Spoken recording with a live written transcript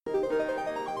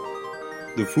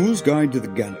The Fool's Guide to the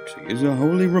Galaxy is a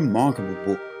wholly remarkable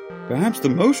book. Perhaps the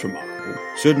most remarkable,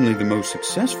 certainly the most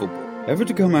successful book ever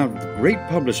to come out of the great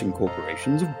publishing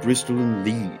corporations of Bristol and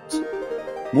Leeds.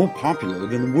 More popular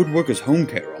than the Woodworker's Home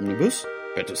Care Omnibus,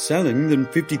 better selling than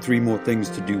 53 More Things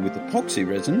to Do with Epoxy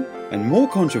Resin, and more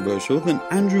controversial than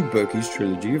Andrew Berkey's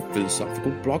trilogy of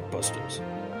philosophical blockbusters.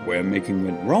 Where making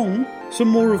went wrong, some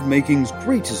more of making's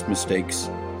greatest mistakes,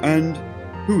 and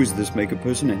who is this maker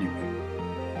person anyway?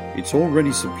 It's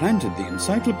already supplanted the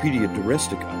Encyclopedia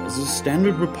Domestica as a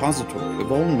standard repository of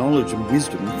all knowledge and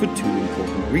wisdom for two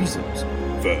important reasons.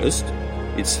 First,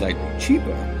 it's slightly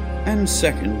cheaper, and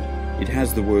second, it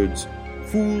has the words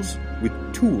 "Fools with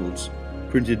Tools"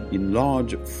 printed in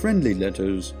large, friendly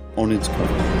letters on its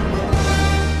cover.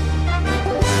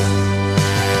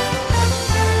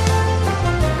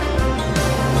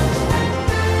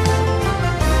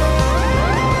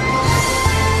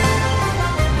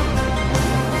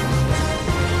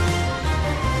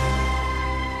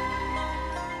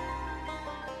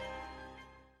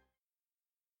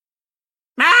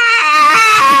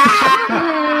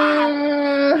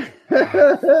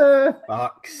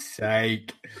 Fuck's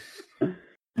sake.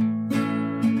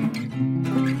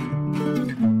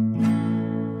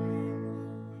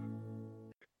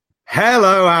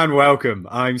 Hello and welcome.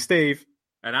 I'm Steve.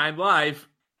 And I'm Live.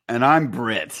 And I'm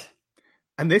Brett.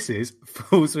 And this is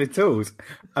Fools with Tools,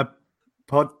 a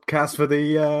podcast for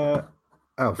the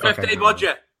Birthday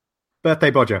Bodger.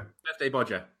 Birthday Bodger. Birthday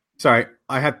Bodger. Sorry,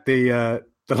 I had the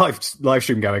live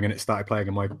stream going and it started playing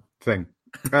on my thing.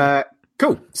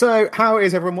 Cool. So, how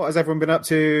is everyone? What has everyone been up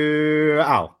to?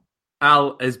 Al?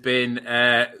 Al has been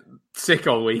sick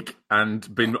all week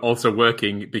and been also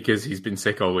working because he's been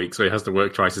sick all week. So he has to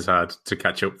work twice as hard to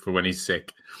catch up for when he's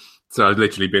sick. So I've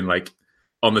literally been like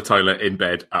on the toilet, in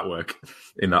bed, at work,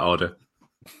 in that order.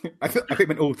 I think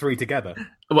meant all three together.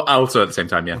 Well, also at the same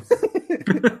time, yeah.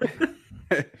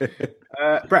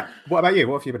 Brett, what about you?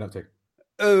 What have you been up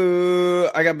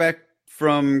to? I got back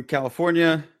from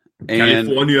California.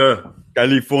 California.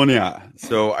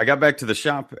 So I got back to the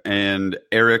shop, and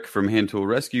Eric from Hand Tool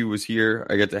Rescue was here.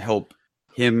 I got to help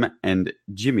him and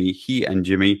Jimmy,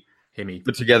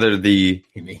 put together the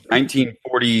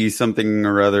 1940 something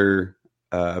or other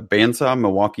bandsaw,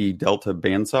 Milwaukee Delta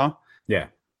bandsaw. Yeah.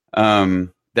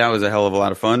 That was a hell of a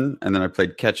lot of fun. And then I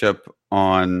played catch up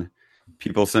on.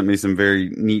 People sent me some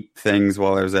very neat things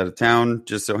while I was out of town.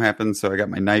 Just so happened, so I got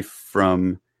my knife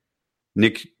from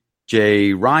Nick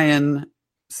J. Ryan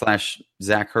 /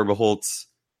 Zach Herbeholtz.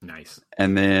 Nice.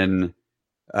 And then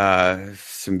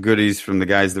some goodies from the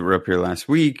guys that were up here last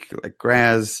week, like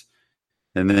Graz.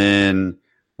 And then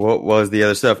what was the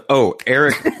other stuff? Oh,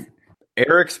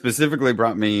 Eric specifically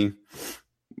brought me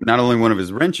not only one of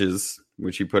his wrenches,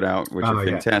 which he put out, which are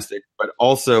fantastic, but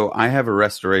also I have a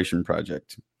restoration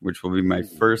project, which will be my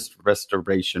first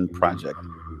restoration project.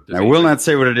 And I will not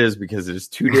say what it is because it is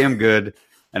too damn good.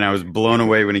 And I was blown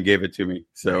away when he gave it to me.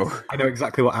 So I know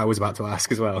exactly what I was about to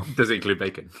ask as well. Does it include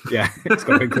bacon? Yeah, it's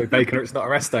got to include bacon or it's not a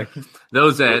resto.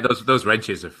 Those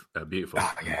wrenches are beautiful.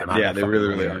 Yeah, they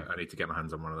really are. I need to get my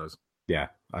hands on one of those. Yeah,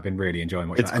 I've been really enjoying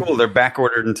watching It's cool. They're back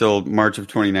ordered until March of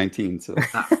 2019. So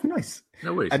nice.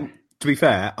 No worries. And to be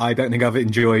fair, I don't think I've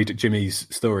enjoyed Jimmy's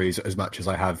stories as much as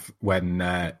I have when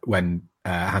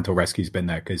Hand Tool Rescue's been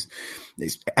there, because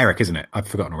it's Eric, isn't it? I've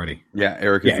forgotten already. Yeah,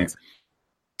 Eric is.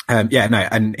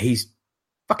 And he's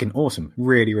fucking awesome.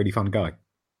 Really, really fun guy.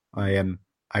 I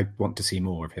want to see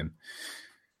more of him.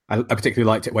 I particularly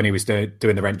liked it when he was doing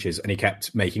the wrenches and he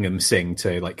kept making them sing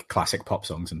to like classic pop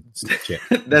songs and shit.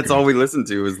 That's all we listened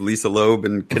to was Lisa Loeb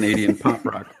and Canadian pop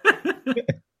rock.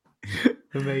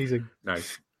 Amazing.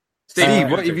 Nice.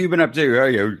 Steve, what have you been up to? How are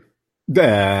you?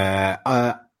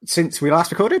 Since we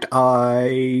last recorded,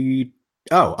 I've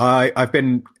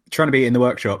been trying to be in the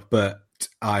workshop, but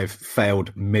I've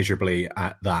failed miserably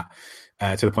at that,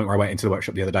 to the point where I went into the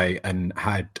workshop the other day and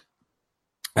had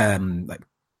like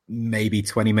maybe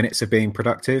 20 minutes of being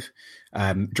productive,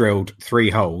 drilled 3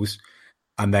 holes,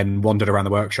 and then wandered around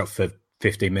the workshop for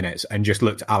 15 minutes and just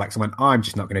looked at Alex and went, I'm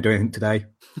just not going to do anything today.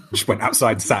 Just went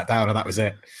outside and sat down, and that was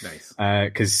it. Nice.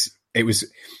 Because it's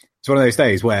one of those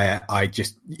days where I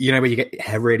just, where you get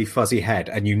a really fuzzy head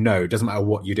and it doesn't matter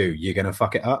what you do, you're going to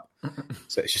fuck it up.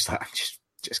 So it's just like, I'm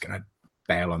just going to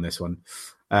bail on this one.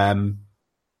 But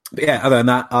yeah, other than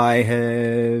that, I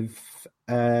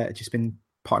have just been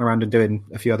potting around and doing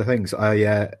a few other things.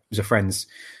 I was a friend's,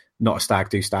 not a stag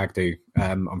do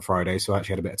on Friday, so I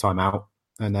actually had a bit of time out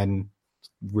and then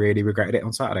really regretted it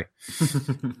on Saturday.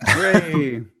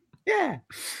 Hooray! Yeah.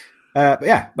 But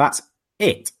yeah, that's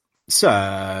it.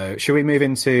 So, should we move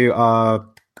into our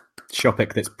shop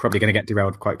pick that's probably going to get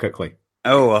derailed quite quickly?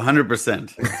 Oh,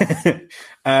 100%.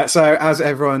 So, as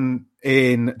everyone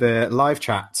in the live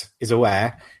chat is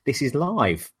aware, this is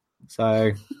live.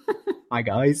 So, hi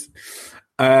guys.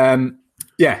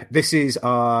 This is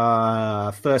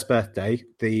our first birthday.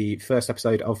 The first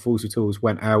episode of Fools with Tools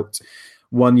went out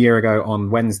 1 year ago on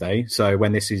Wednesday. So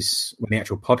when the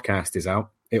actual podcast is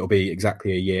out, it'll be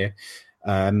exactly a year.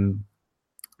 And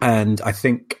I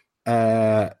think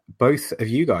both of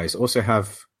you guys also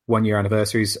have 1 year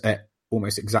anniversaries at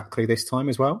almost exactly this time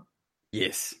as well.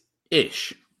 Yes.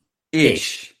 Ish.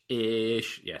 Ish.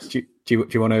 Yes. Do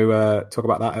you want to talk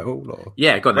about that at all? Or?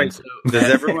 Yeah, go on then.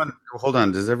 Does everyone hold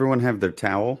on? Does everyone have their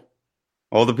towel?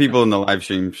 All the people in the live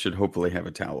stream should hopefully have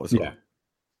a towel as well. Yeah.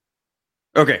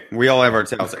 Okay, we all have our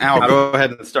towels. Al, go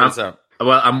ahead and start us out.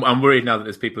 Well, I'm worried now that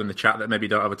there's people in the chat that maybe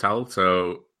don't have a towel.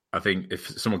 So I think if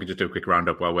someone could just do a quick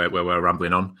roundup while we're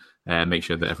rambling on, make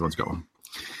sure that everyone's got one.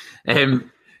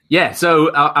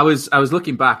 So I was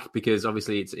looking back because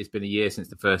obviously it's been a year since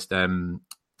the first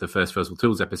First World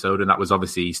Tools episode, and that was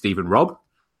obviously Steve and Rob.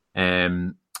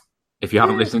 If you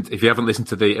haven't listened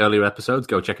to the earlier episodes,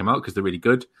 go check them out because they're really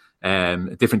good. A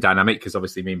different dynamic because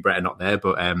obviously me and Brett are not there,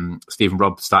 but Steve and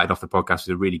Rob started off the podcast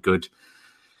with a really good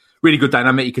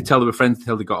dynamic. You could tell they were friends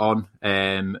until they got on.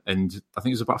 And I think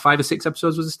it was about 5 or 6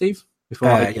 episodes, was it, Steve?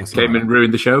 Before they came and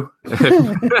ruined the show.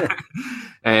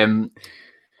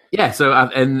 So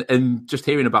and just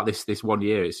hearing about this 1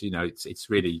 year, it's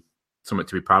really something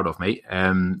to be proud of, mate.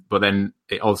 But then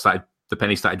the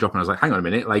penny started dropping. I was like, hang on a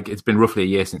minute, like it's been roughly a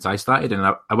year since I started,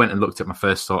 and I went and looked at my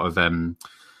first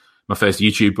my first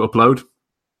YouTube upload,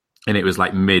 and it was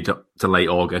like mid to late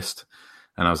August.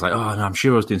 And I was like, oh, no, I'm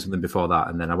sure I was doing something before that.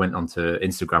 And then I went onto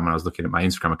Instagram and I was looking at my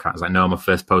Instagram account. I was like, no, my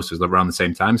first post was around the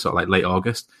same time, sort of like late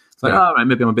August. It's like, all right,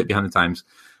 maybe I'm a bit behind the times.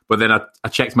 But then I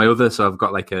checked my other, so I've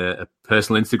got like a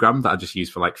personal Instagram that I just use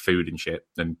for like food and shit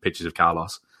and pictures of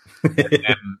Carlos.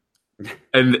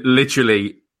 And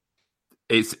literally,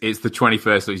 it's the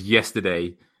 21st. So it's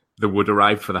yesterday. The wood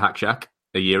arrived for the Hack Shack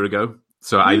a year ago.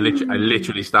 So I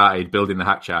literally started building the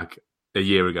Hack Shack a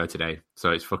year ago today. So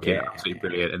it's fucking absolutely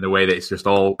brilliant. And the way that it's just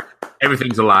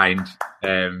everything's aligned.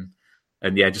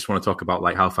 Just want to talk about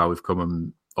like how far we've come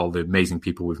and all the amazing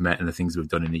people we've met and the things we've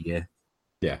done in a year.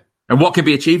 Yeah. And what can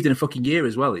be achieved in a fucking year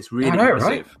as well. It's really impressive.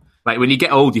 Right? Like when you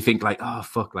get old, you think like, oh,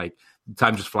 fuck, like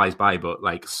time just flies by. But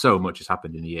like so much has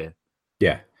happened in a year.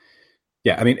 Yeah.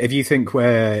 Yeah, I mean, if you think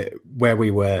where we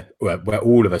were, where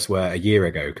all of us were a year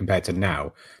ago compared to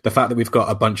now, the fact that we've got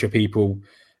a bunch of people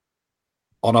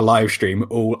on a live stream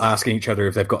all asking each other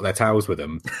if they've got their towels with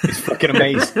them is fucking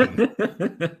amazing.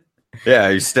 Yeah,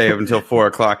 you stay up until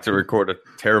 4:00 to record a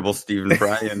terrible Stephen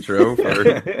Fry intro.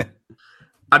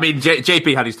 I mean,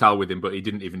 JP had his towel with him, but he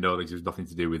didn't even know that it was nothing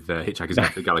to do with Hitchhiker's Guide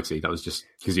to the Galaxy. That was just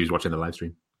because he was watching the live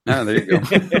stream. Oh, there you go.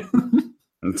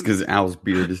 It's because Al's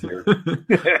beard is there.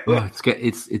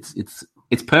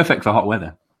 It's perfect for hot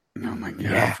weather. Oh my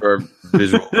god! For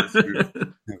visual,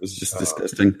 that was just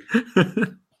disgusting.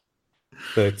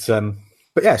 But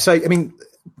yeah. So I mean,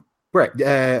 Brett,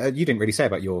 you didn't really say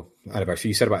about your anniversary.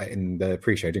 You said about it in the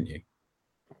pre-show, didn't you?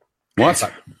 What?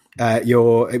 It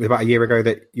was about a year ago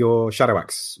that your Shadow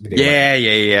Axe video.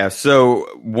 Yeah. So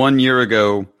 1 year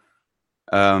ago,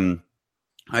 I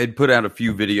had put out a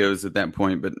few videos at that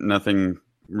point, but nothing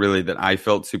really that I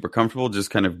felt super comfortable, just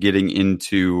kind of getting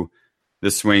into the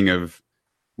swing of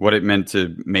what it meant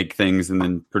to make things and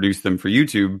then produce them for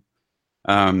YouTube.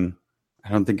 I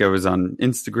don't think I was on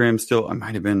Instagram still. I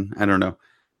might have been. I don't know.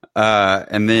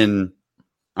 And then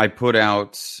I put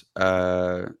out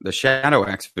the Shadow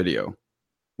Axe video,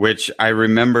 which I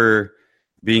remember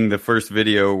being the first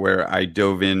video where I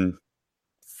dove in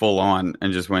full on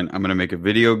and just went, I'm going to make a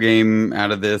video game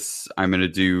out of this. I'm going to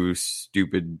do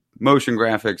stupid motion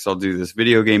graphics. I'll do this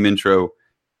video game intro.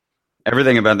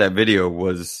 Everything about that video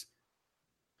was,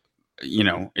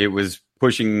 it was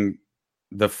pushing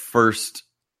the first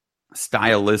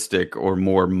stylistic or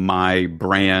more my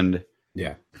brand.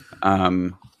 Yeah.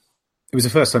 It was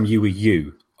the first time you were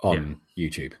you on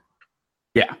YouTube.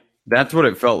 Yeah, that's what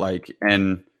it felt like.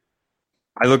 And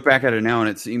I look back at it now and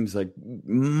it seems like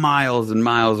miles and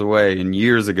miles away and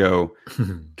years ago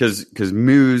because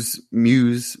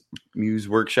Muse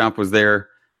Workshop was there.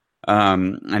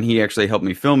 And he actually helped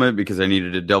me film it because I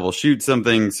needed to double shoot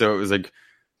something. So it was like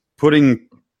putting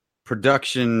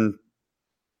production,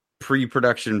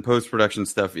 pre-production, post-production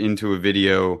stuff into a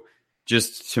video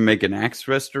just to make an axe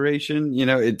restoration.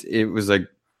 It was like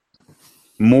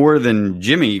more than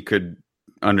Jimmy could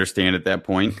understand at that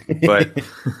point. But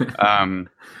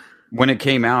when it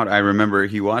came out, I remember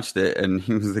he watched it and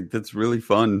he was like, that's really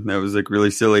fun. That was like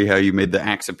really silly how you made the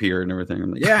axe appear and everything.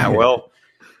 I'm like, yeah, well,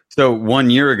 So 1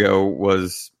 year ago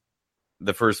was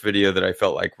the first video that I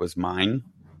felt like was mine.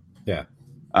 Yeah.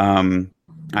 I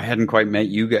hadn't quite met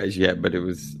you guys yet, but it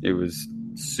was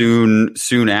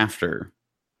soon after.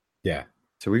 Yeah.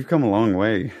 So we've come a long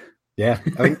way. Yeah.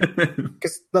 I mean,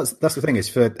 because that's the thing is,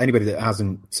 for anybody that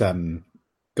hasn't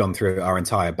gone through our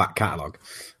entire back catalogue,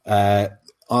 I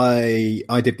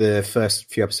did the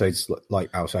first few episodes like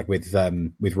outside with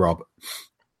Rob,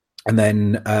 and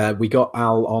then we got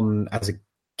Al on as a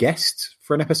guest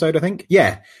for an episode, I think.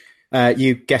 Yeah,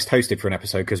 you guest hosted for an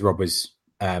episode because Rob was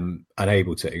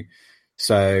unable to.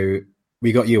 So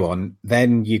we got you on.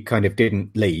 Then you kind of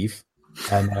didn't leave,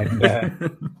 and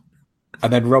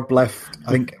then Rob left,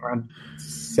 I think, around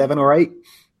 7 or 8.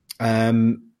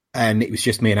 And it was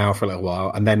just me and Al for a little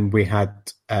while. And then we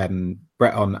had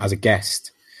Brett on as a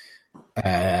guest.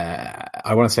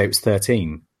 I want to say it was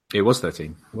 13. It was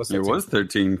 13. It was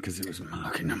 13 because it was a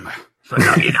lucky number.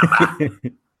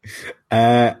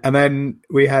 And then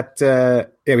we had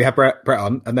Brett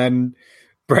on, and then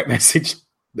Brett messaged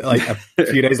like a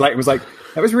few days later and was like,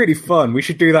 "That was really fun. We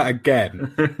should do that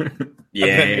again." Yeah.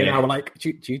 And then me and Al were like,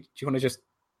 "Do you want to just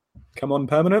come on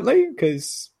permanently?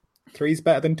 Because 3's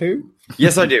better than 2."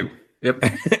 Yes, I do. Yep.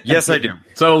 Yes, I do.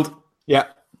 Sold. Yeah.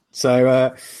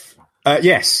 So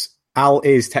yes, Al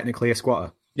is technically a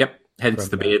squatter. Yep. Hence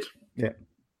the beard. Yeah.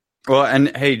 Well,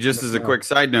 and hey, just as a quick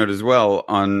side note as well,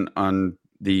 on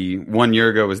the 1 year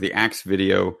ago was the Axe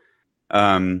video.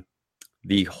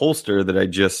 The holster that I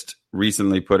just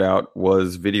recently put out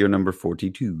was video number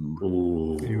 42.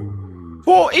 Ooh.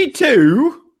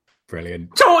 42?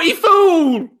 Brilliant. Toy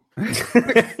fool!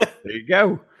 There you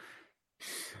go. So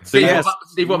Steve, yes.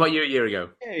 Steve, what about you a year ago?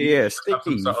 Yeah, Have sticky.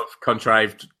 some sort of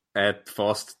contrived,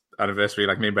 forced anniversary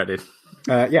like me and Brett did.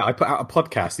 Yeah, I put out a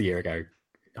podcast a year ago.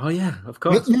 Oh, yeah, of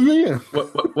course. Yeah.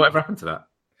 Whatever happened to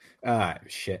that?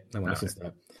 Shit. No one listens to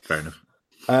that. Fair enough.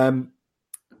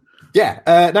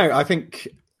 No, I think,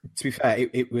 to be fair,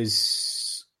 it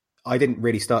was. I didn't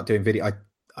really start doing video.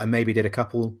 I maybe did a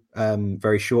couple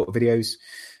very short videos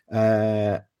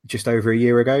just over a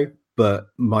year ago, but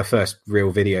my first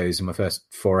real videos and my first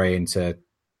foray into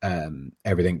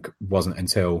everything wasn't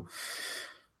until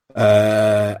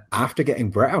after getting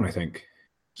Brett on. I think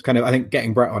it's kind of. I think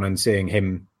getting Brett on and seeing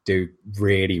him do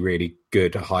really, really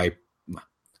good high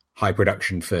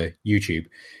production for YouTube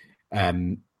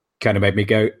kind of made me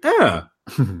go,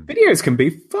 videos can be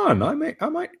fun. I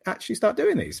might actually start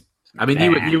doing these. I mean,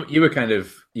 you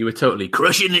were totally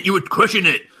crushing it. You were crushing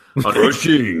it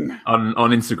on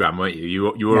Instagram, weren't you?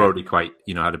 You were already quite,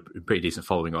 had a pretty decent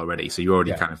following already. So you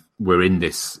already kind of were in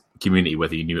this community,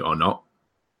 whether you knew it or not.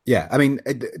 Yeah, I mean,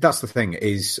 that's the thing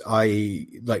is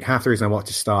half the reason I wanted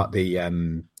to start the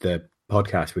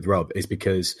podcast with Rob is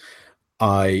because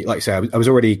I was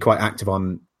already quite active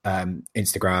on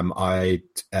Instagram.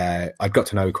 I'd got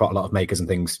to know quite a lot of makers and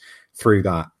things through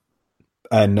that,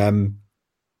 and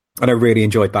I really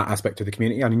enjoyed that aspect of the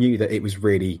community. I knew that it was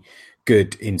really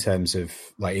good in terms of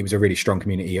it was a really strong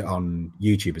community on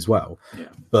YouTube as well. Yeah.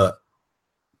 But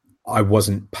I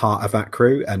wasn't part of that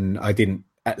crew, and I didn't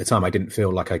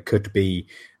feel like I could be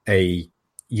a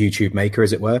YouTube maker,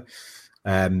 as it were.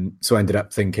 So I ended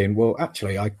up thinking, well,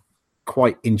 actually, I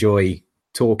quite enjoy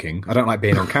talking. I don't like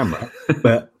being on camera,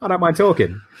 but I don't mind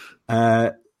talking.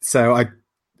 So I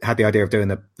had the idea of doing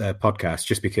the podcast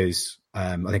just because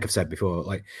I think I've said before,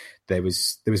 there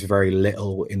was very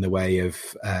little in the way of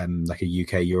a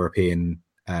UK European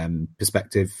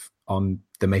perspective on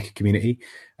the maker community.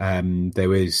 There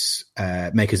was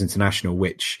Makers International,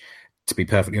 which, to be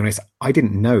perfectly honest, I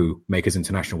didn't know Makers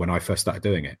International when I first started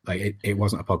doing it. It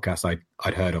wasn't a podcast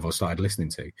I'd heard of or started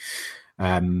listening to.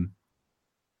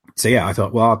 So yeah, I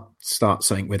thought, well, I'll start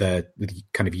something with a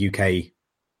kind of UK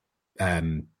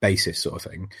basis sort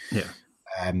of thing,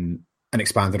 and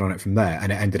expanded on it from there.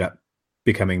 And it ended up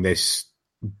becoming this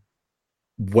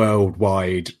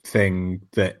worldwide thing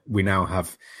that we now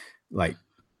have,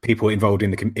 people involved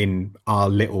in our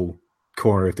little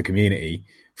corner of the community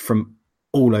from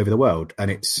all over the world,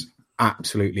 and it's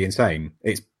absolutely insane.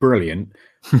 It's brilliant,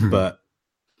 but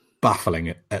baffling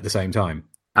at the same time.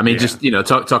 I mean, just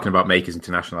talking about Makers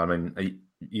International. I mean,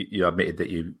 you admitted that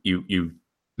you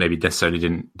maybe necessarily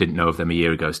didn't know of them a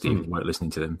year ago, Steve. You weren't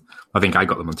listening to them. I think I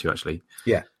got them on too, actually.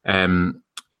 Yeah.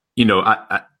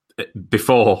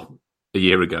 Before a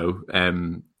year ago,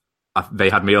 they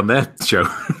had me on their show.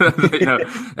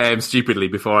 Stupidly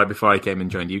before I came and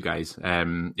joined you guys.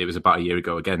 It was about a year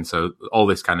ago again. So all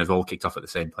this kind of all kicked off at the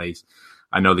same place.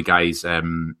 I know the guys.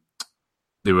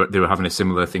 They were having a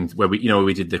similar thing where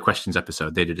we did the questions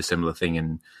episode. They did a similar thing,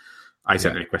 and I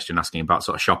sent them a question asking about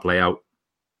sort of shop layout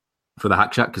for the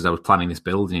Hack Shack because I was planning this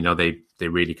build, and they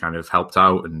really kind of helped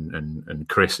out, and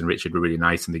Chris and Richard were really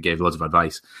nice, and they gave lots of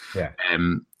advice. Yeah,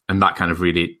 and that kind of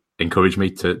really encouraged me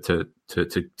to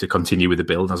continue with the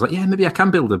build. And I was like, yeah, maybe I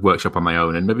can build a workshop on my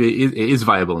own, and maybe it is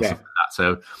viable and stuff like that.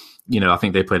 So, I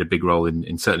think they played a big role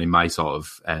in certainly my sort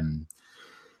of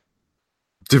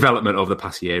development over the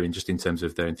past year, and just in terms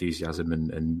of their enthusiasm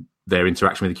and their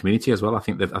interaction with the community as well. I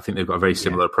think they've got a very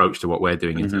similar approach to what we're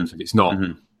doing in terms of it's not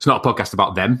a podcast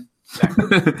about them.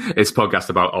 It's a podcast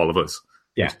about all of us.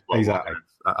 Yeah, exactly.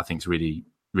 I think it's really,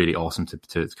 really awesome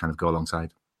to kind of go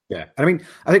alongside. Yeah, I mean,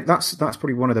 I think that's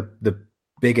probably one of the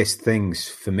biggest things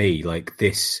for me. Like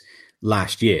this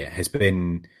last year has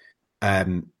been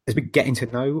getting to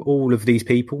know all of these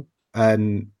people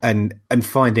and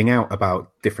finding out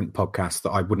about different podcasts that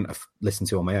I wouldn't have listened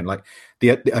to on my own. Like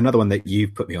another one that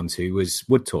you've put me onto was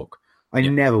Wood Talk. I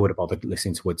never would have bothered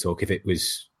listening to Wood Talk if it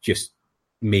was just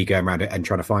me going around it and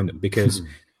trying to find them, because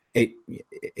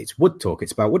it's Wood Talk.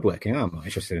 It's about woodworking. I'm not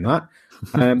interested in that.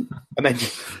 And then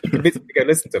you convince me to go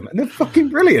listen to them, and they're fucking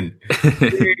brilliant.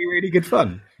 Really, really good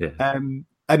fun. Yeah.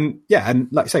 And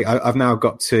like I say, I've now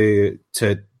got to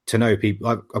know people.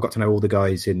 I've got to know all the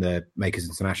guys in the Makers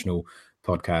International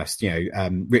podcast.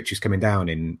 Rich is coming down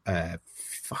in a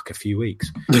few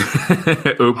weeks.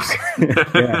 Oops.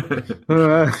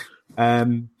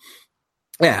 I'm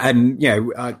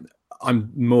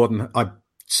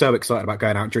so excited about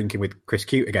going out drinking with Chris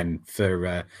Cute again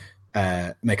for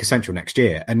Maker Central next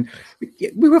year, and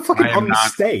we were fucking on the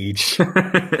stage.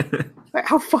 Like,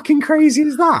 how fucking crazy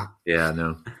is that? Yeah, I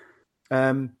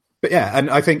know. But yeah, and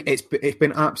I think it's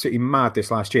been absolutely mad this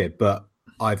last year, but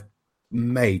I've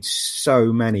made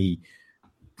so many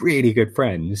really good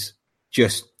friends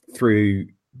just through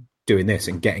doing this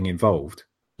and getting involved.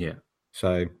 Yeah.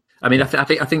 So I mean, I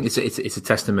think it's a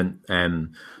testament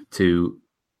to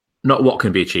not what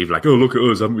can be achieved. Like, oh, look at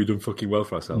us, haven't we done fucking well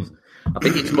for ourselves? I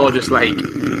think it's more just like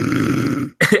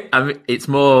it's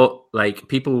more like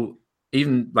people.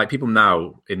 Even like people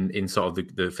now in sort of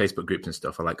the Facebook groups and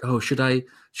stuff are like, oh, should I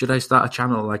start a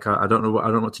channel? Like, I don't know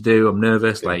what to do. I'm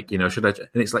nervous. Like, should I?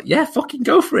 And it's like, yeah, fucking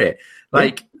go for it.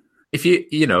 Like, if you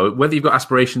whether you've got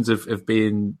aspirations of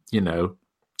being, the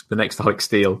next Alex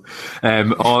Steele, or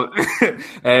or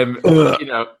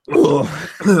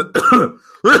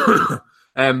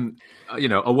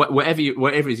whatever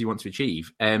it is you want to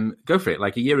achieve, go for it.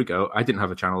 Like a year ago, I didn't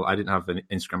have a channel. I didn't have an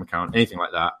Instagram account, anything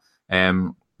like that.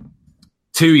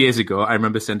 2 years ago, I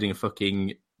remember sending a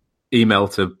fucking email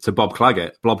to Bob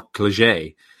Claggett, Robert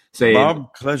Cloget, saying, oh,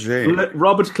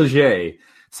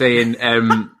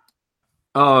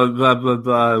 blah, blah,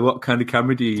 blah, what kind of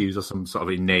camera do you use? Or some sort of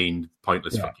inane,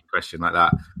 pointless fucking question like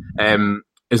that.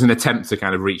 As an attempt to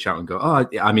kind of reach out and go, oh,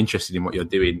 I'm interested in what you're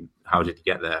doing. How did you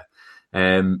get there?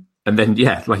 And then,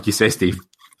 yeah, like you say, Steve,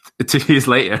 2 years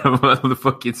later, I'm on the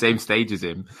fucking same stage as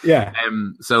him. Yeah.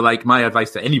 So, like, my advice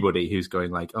to anybody who's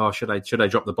going, like, oh, should I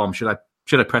drop the bomb? Should I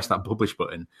press that publish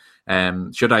button?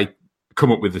 Should I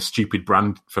come up with a stupid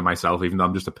brand for myself, even though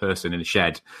I'm just a person in a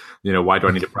shed? Why do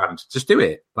I need a brand? Just do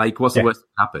it. Like, what's the worst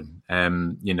that can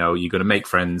happen? You're going to make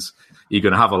friends. You're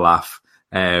going to have a laugh,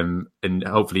 and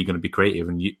hopefully you're going to be creative,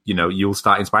 and you'll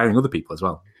start inspiring other people as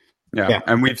well. Yeah.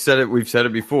 And we've said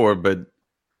it before, but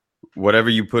whatever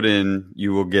you put in,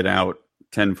 you will get out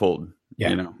tenfold.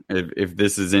 Yeah. If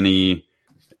this is any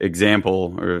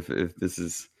example, or if this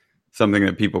is something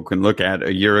that people can look at,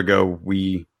 a year ago,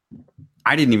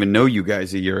 I didn't even know you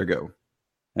guys a year ago.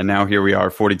 And now here we are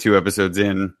 42 episodes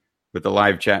in with a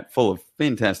live chat full of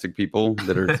fantastic people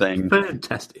that are saying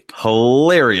fantastic,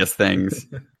 hilarious things.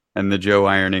 And the Joe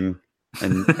ironing.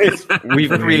 And we've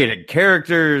created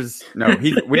characters. No,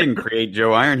 we didn't create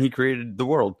Joe Iron. He created the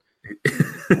world.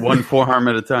 One forearm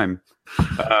at a time.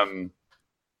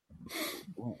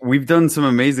 We've done some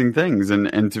amazing things,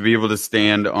 and to be able to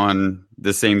stand on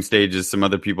the same stage as some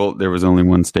other people, there was only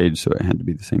one stage, so it had to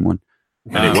be the same one.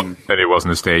 And it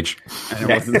wasn't a stage. And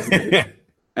it wasn't a stage.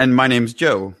 And my name's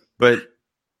Joe, but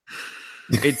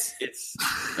it's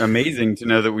amazing to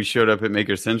know that we showed up at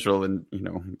Maker Central, and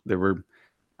there were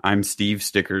I'm Steve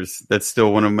stickers. That's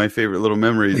still one of my favorite little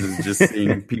memories, is just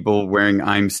seeing people wearing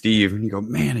I'm Steve. And you go,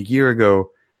 man, a year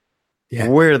ago,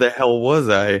 where the hell was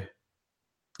I?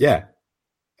 Yeah.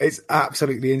 It's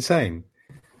absolutely insane.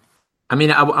 I mean,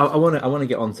 I want to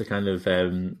get on to kind of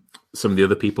some of the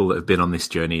other people that have been on this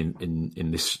journey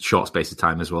in this short space of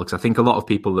time as well, because I think a lot of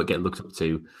people that get looked up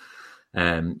to,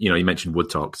 you mentioned Wood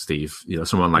Talk, Steve,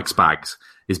 someone like Spags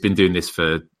has been doing this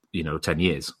for, 10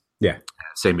 years. Yeah.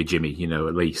 Same with Jimmy,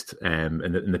 at least, and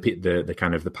the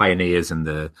kind of the pioneers and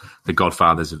the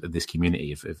godfathers of this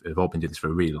community have all been doing this for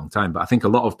a really long time. But I think a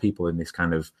lot of people in this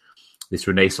kind of this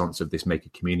renaissance of this maker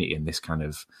community and this kind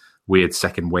of weird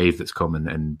second wave that's come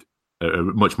and are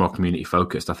much more community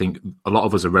focused. I think a lot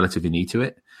of us are relatively new to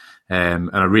it. And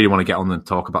I really want to get on and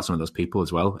talk about some of those people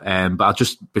as well. But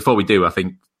before we do, I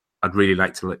think I'd really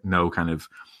like to know kind of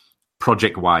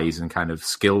project wise and kind of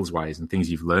skills wise and things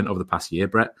you've learned over the past year,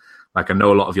 Brett. Like, I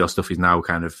know a lot of your stuff is now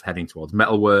kind of heading towards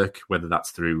metalwork, whether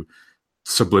that's through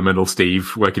Subliminal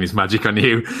Steve working his magic on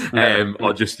you,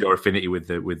 or just your affinity with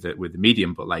the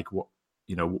medium. But like,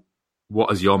 what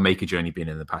has your maker journey been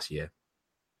in the past year?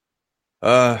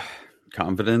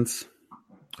 Confidence.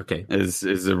 Okay,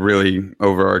 is a really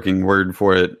overarching word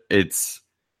for it. It's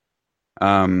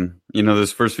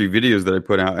those first few videos that I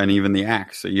put out, and even the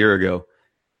axe a year ago,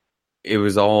 it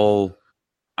was all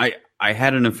I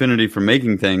had an affinity for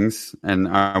making things, and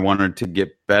I wanted to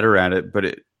get better at it, but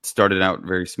it started out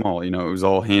very small. It was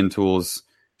all hand tools,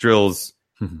 drills,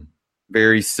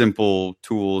 very simple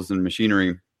tools and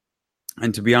machinery.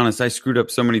 And to be honest, I screwed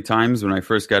up so many times when I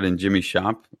first got in Jimmy's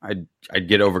shop. I'd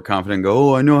get overconfident and go,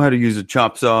 "Oh, I know how to use a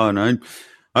chop saw, and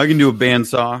I can do a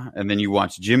bandsaw." And then you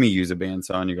watch Jimmy use a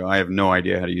bandsaw, and you go, "I have no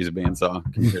idea how to use a bandsaw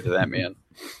compared to that man."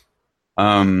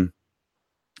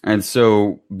 And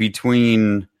so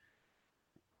between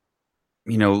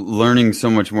learning so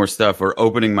much more stuff or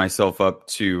opening myself up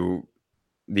to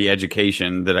the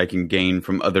education that I can gain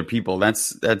from other people,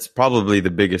 that's probably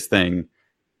the biggest thing.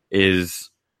 Is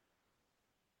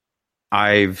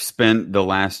I've spent the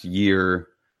last year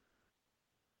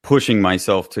pushing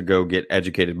myself to go get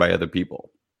educated by other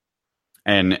people.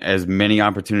 And as many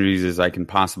opportunities as I can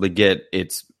possibly get,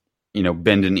 it's,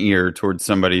 bend an ear towards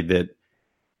somebody that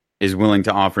is willing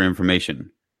to offer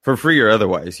information for free or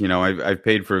otherwise. I've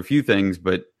paid for a few things,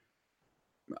 but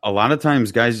a lot of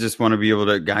times guys and gals just want to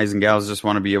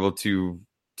be able to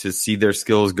see their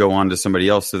skills go on to somebody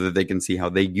else so that they can see how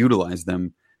they utilize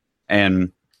them.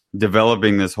 And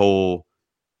developing this whole,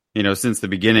 since the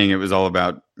beginning, it was all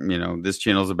about, this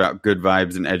channel is about good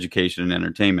vibes and education and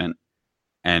entertainment.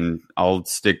 And I'll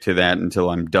stick to that until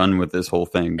I'm done with this whole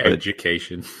thing. But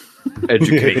education,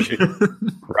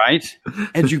 right?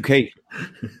 Education.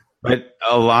 But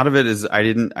a lot of it is I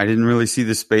didn't really see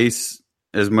the space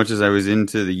as much as I was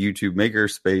into the YouTube maker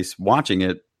space watching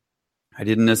it. I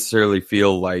didn't necessarily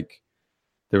feel like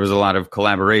there was a lot of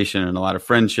collaboration and a lot of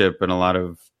friendship and a lot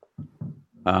of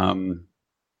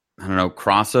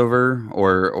crossover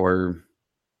or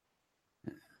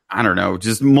I don't know,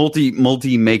 just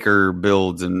multi maker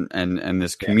builds and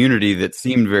this community that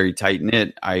seemed very tight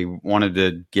knit. I wanted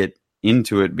to get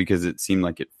into it because it seemed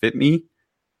like it fit me.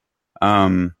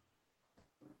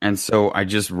 And so I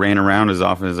just ran around as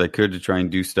often as I could to try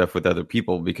and do stuff with other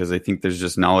people because I think there's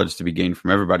just knowledge to be gained from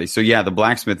everybody. So yeah, the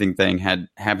blacksmithing thing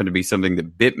happened to be something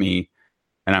that bit me,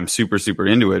 and I'm super, super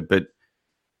into it. But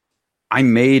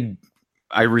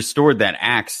I restored that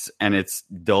axe, and it's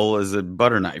dull as a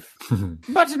butter knife.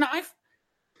 Butter knife.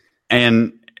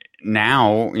 And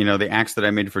now, the axe that I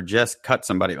made for Jess cut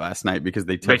somebody last night because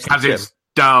they touched because it's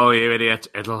dull, you idiot.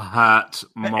 It'll hurt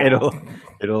more.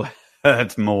 It'll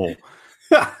hurt more.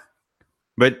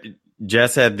 But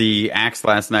Jess had the axe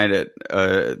last night at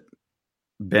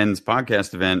Ben's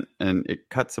podcast event, and it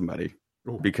cut somebody.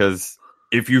 Ooh. Because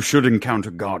if you should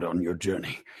encounter God on your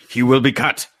journey, he will be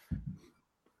cut.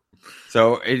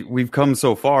 So we've come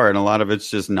so far, and a lot of it's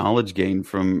just knowledge gained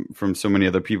from so many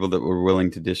other people that were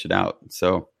willing to dish it out.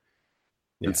 So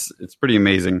it's pretty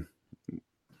amazing.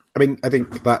 I mean, I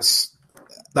think that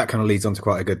kind of leads on to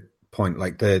quite a good point.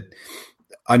 Like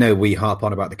I know we harp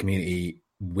on about the community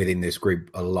within this group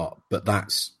a lot, but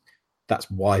that's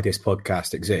why this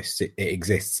podcast exists. It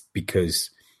exists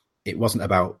because it wasn't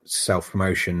about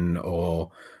self-promotion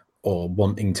or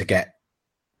wanting to get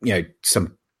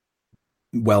some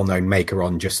well-known maker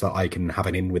on just so that I can have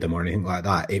an in with them or anything like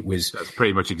that. That's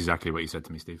pretty much exactly what you said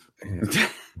to me, Steve.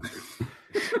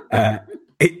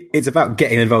 It's about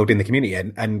getting involved in the community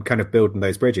and kind of building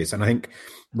those bridges. And I think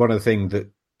one of the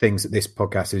things that this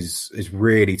podcast is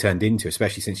really turned into,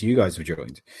 especially since you guys have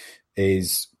joined,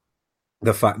 is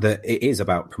the fact that it is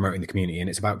about promoting the community, and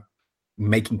it's about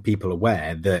making people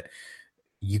aware that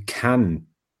you can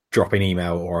drop an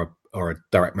email or a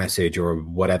direct message or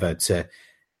whatever to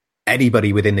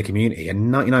anybody within the community,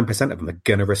 and 99% of them are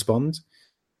going to respond.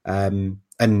 And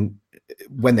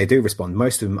when they do respond,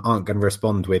 most of them aren't going to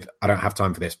respond with, "I don't have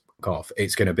time for this, cough."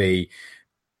 It's going to be,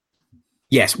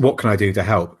 "Yes, what can I do to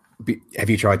help? Have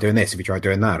you tried doing this? Have you tried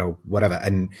doing that?" or whatever.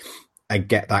 And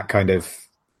get that kind of,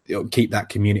 keep that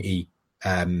community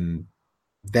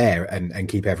there and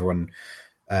keep everyone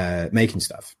making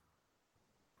stuff.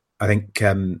 I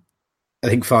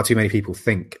think far too many people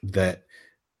think that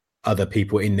other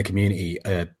people in the community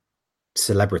are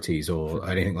celebrities or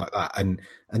anything like that, and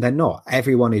they're not.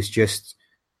 Everyone is just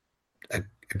a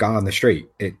guy on the street.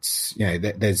 It's, you know,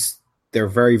 there are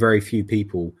very, very few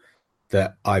people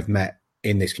that I've met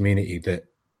in this community that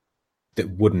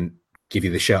wouldn't give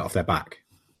you the shirt off their back.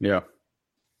 Yeah.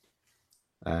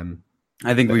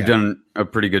 I think we've done a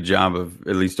pretty good job of,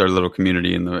 at least our little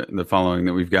community and the following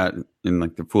that we've got in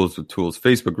like the Fools with Tools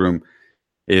Facebook room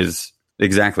is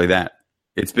exactly that.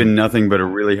 It's been nothing but a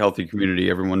really healthy community.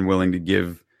 Everyone willing to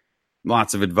give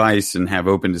lots of advice and have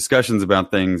open discussions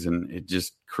about things. And it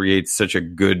just creates such a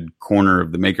good corner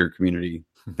of the maker community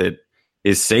that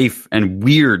is safe and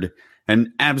weird and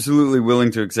absolutely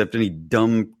willing to accept any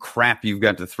dumb crap you've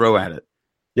got to throw at it.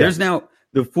 Yeah. There's now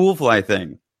the Fool Fly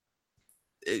thing.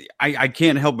 I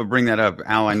can't help but bring that up.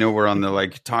 Al, I know we're on the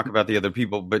like talk about the other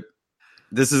people, but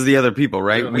this is the other people,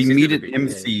 right? We meet at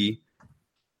MC.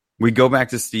 We go back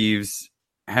to Steve's,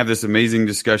 have this amazing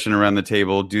discussion around the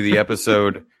table, do the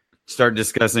episode, start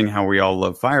discussing how we all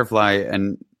love Firefly.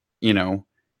 And, you know,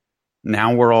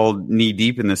 now we're all knee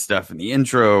deep in this stuff in the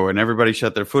intro and everybody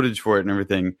shut their footage for it and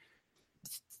everything.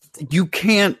 You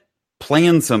can't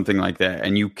plan something like that.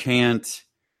 And you can't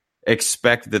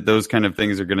expect that those kind of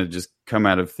things are going to just come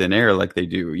out of thin air like they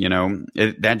do. You know,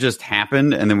 that just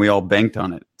happened and then we all banked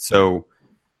on it. So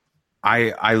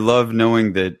I love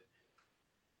knowing that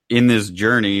in this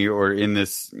journey or in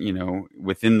this, you know,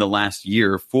 within the last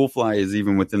year, Fool Fly is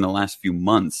even within the last few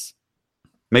months.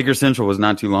 Maker Central was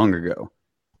not too long ago.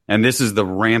 And this is the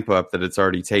ramp up that it's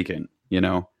already taken, you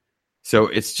know? So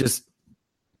it's just,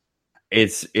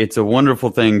 it's a wonderful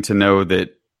thing to know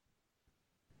that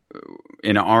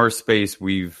in our space,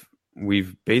 we've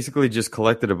basically just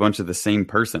collected a bunch of the same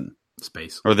person.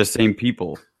 Space. Or the same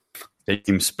people.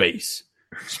 Same space.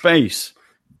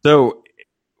 So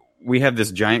we have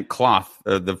this giant cloth,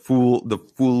 the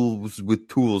Fools with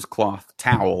Tools cloth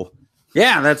towel.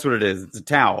 Yeah, that's what it is. It's a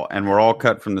towel, and we're all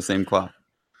cut from the same cloth.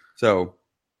 So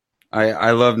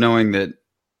I love knowing that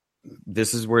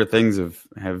this is where things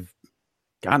have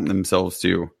gotten themselves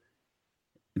to.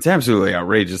 It's absolutely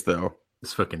outrageous, though.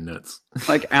 It's fucking nuts.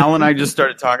 Like, Al and I just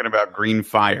started talking about green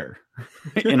fire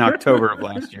in October of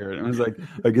last year, and I was like,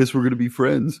 I guess we're going to be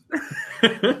friends.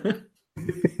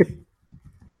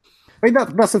 I mean,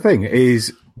 that's the thing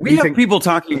is we have people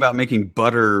talking about making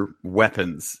butter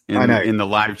weapons in the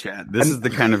live chat. This is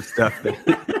the kind of stuff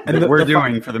that we're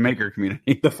doing for the maker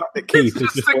community. The fact that Keith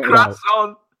is just a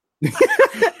croissant.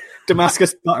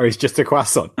 Damascus butter is just a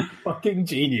croissant. Fucking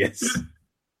genius.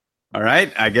 All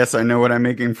right, I guess I know what I'm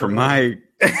making for my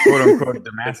quote unquote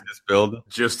Damascus build.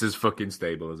 Just as fucking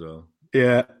stable as well.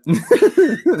 Yeah.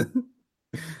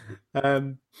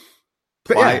 Fly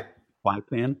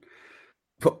pan.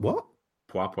 What?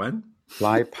 Poipwen?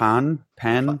 Fly pan.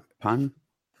 Ply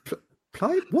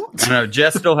what? I don't know.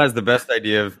 Jess still has the best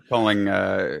idea of calling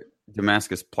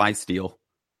Damascus ply steel.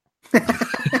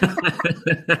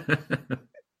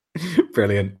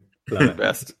 Brilliant. Love it.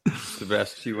 The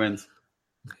best. She wins.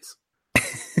 Nice.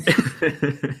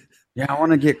 Yeah, I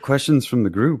want to get questions from the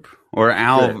group. Or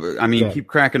Al, I mean, keep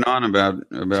cracking on about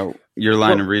your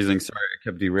line of reasoning. Sorry, I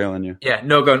kept derailing you. Yeah,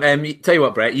 no, go on. Tell you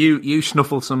what, Brett, you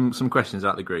snuffle some questions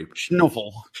out of the group.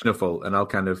 Snuffle. And I'll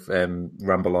kind of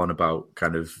ramble on about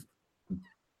kind of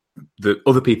the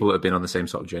other people that have been on the same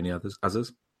sort of journey as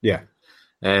us. Yeah.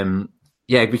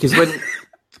 Yeah, because when...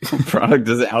 What product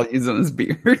does Al use on his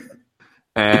beard?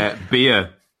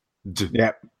 Beer.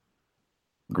 Yeah.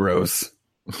 Gross.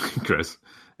 Gross.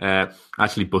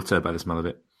 Actually, butter by the smell of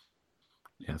it.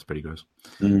 Yeah, it's pretty gross.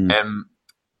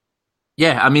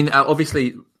 Yeah, I mean,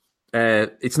 obviously,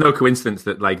 it's no coincidence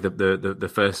that like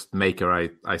the first Maker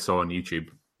I saw on YouTube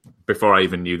before I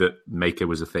even knew that Maker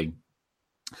was a thing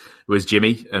was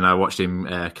Jimmy, and I watched him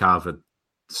carve a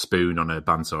spoon on a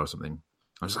bandsaw or something.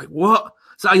 I was like, "What?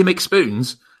 Is that how you make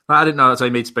spoons?" Like, I didn't know that's how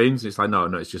you made spoons. It's like, no,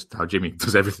 it's just how Jimmy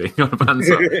does everything on a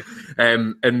bandsaw.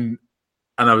 And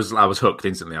I was hooked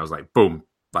instantly. I was like, boom,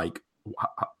 like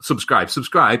subscribe.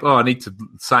 Oh, I need to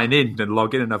sign in and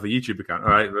log in and have a YouTube account. All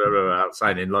right, I'll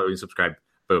sign in, log in, subscribe.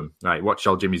 Boom. All right, watch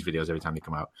all Jimmy's videos every time they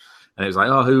come out. And it was like,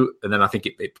 oh, who? And then I think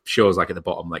it shows like at the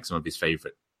bottom like some of his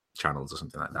favorite channels or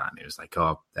something like that. And it was like,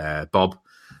 Bob.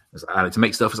 I was like, I like to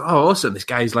make stuff. I was like, oh, awesome! This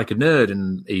guy's like a nerd,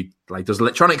 and he like does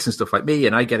electronics and stuff like me,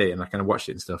 and I get it. And I kind of watched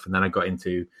it and stuff. And then I got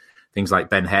into things like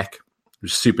Ben Heck,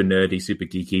 who's super nerdy, super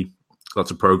geeky.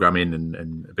 Lots of programming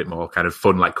and a bit more kind of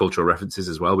fun, like cultural references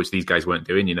as well, which these guys weren't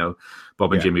doing. You know,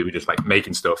 Bob and Jimmy were just like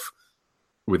making stuff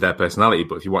with their personality.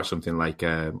 But if you watch something like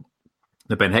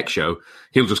the Ben Heck show,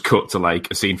 he'll just cut to like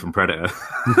a scene from Predator.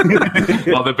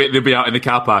 While they'll be out in the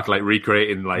car park like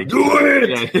recreating like do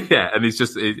it, yeah. And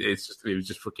it was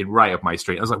just fucking right up my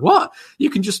street. I was like, what? You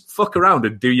can just fuck around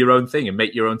and do your own thing and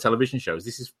make your own television shows.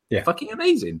 This is fucking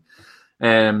amazing.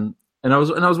 And I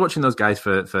was watching those guys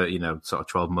for sort of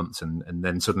 12 months, and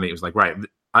then suddenly it was like, right,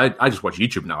 I just watch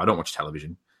YouTube now. I don't watch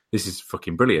television. This is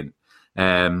fucking brilliant.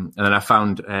 And then I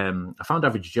found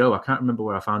Average Joe. I can't remember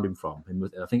where I found him from.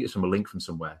 I think it's from a link from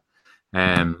somewhere.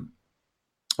 And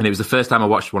it was the first time I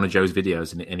watched one of Joe's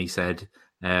videos, and he said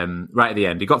right at the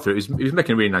end, he got through. He was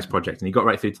making a really nice project, and he got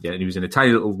right through to the end. And he was in a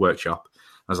tiny little workshop.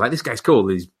 I was like, this guy's cool.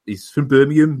 He's from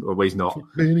Birmingham, or well, he's not.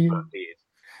 Birmingham. He is.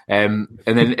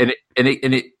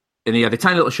 And he had a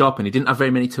tiny little shop, and he didn't have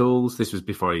very many tools. This was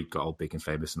before he got all big and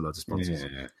famous and loads of sponsors.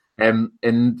 Yeah.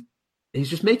 And he's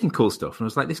just making cool stuff. And I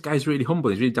was like, this guy's really humble.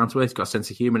 He's really down to earth. He's got a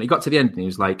sense of humor. And he got to the end, and he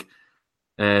was like,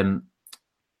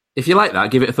 if you like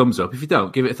that, give it a thumbs up. If you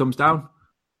don't, give it a thumbs down.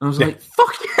 And I was like,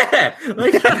 fuck yeah!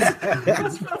 Like,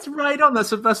 that's right on.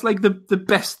 That's like the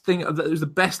best thing. It was the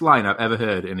best line I've ever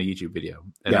heard in a YouTube video.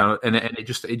 And it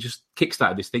just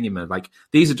kickstarted this thing in me. Like,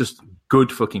 these are just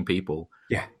good fucking people.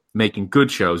 Yeah. Making good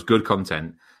shows, good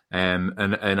content, and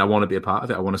I want to be a part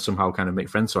of it. I want to somehow kind of make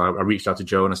friends. So I reached out to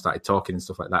Joe and I started talking and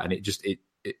stuff like that. And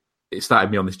it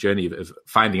started me on this journey of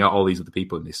finding out all these other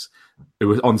people in this. It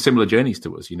was on similar journeys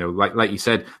to us, like you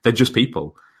said, they're just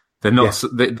people. They're not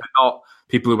they're not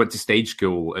people who went to stage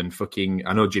school and fucking.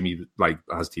 I know Jimmy like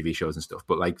has TV shows and stuff,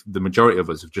 but like the majority of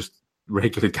us have just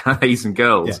regular guys and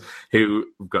girls who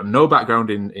have got no background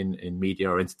in media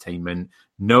or entertainment,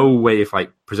 no way of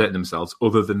like presenting themselves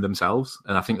other than themselves.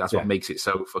 And I think that's what makes it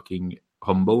so fucking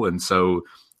humble and so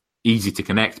easy to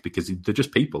connect, because they're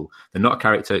just people. They're not a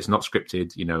character. It's not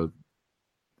scripted,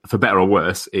 for better or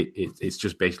worse. It's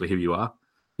just basically who you are.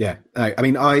 Yeah. I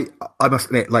mean, I must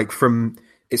admit, like,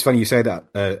 it's funny you say that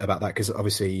about that, because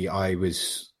obviously I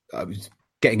was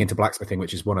getting into blacksmithing,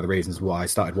 which is one of the reasons why I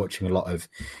started watching a lot of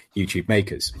YouTube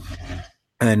makers.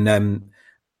 And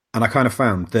I kind of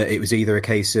found that it was either a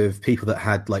case of people that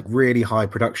had like really high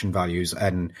production values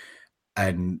and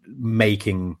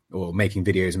making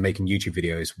videos and making YouTube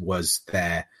videos was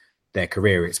their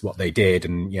career. It's what they did.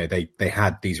 And, they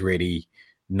had these really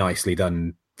nicely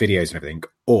done videos and everything.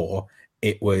 Or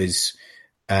it was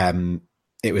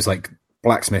like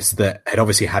blacksmiths that had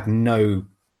obviously had no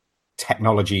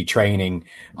technology training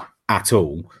at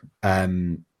all,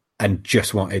 and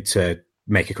just wanted to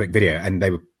make a quick video, and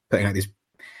they were putting out these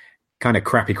kind of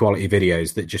crappy quality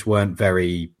videos that just weren't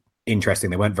very interesting.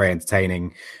 They weren't very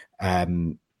entertaining,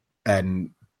 and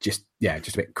just a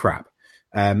bit crap.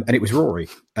 And it was Rory,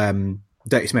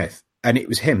 Dirty Smith, and it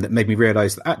was him that made me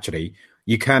realize that actually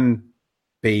you can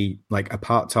be like a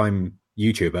part-time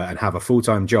YouTuber and have a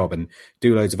full-time job and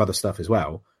do loads of other stuff as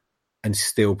well, and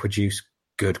still produce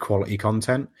good quality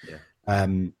content. I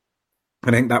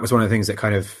think that was one of the things that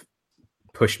kind of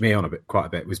pushed me on quite a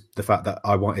bit was the fact that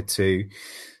I wanted to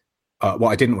what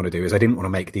I didn't want to do is I didn't want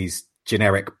to make these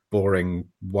generic, boring,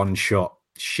 one-shot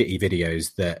shitty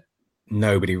videos that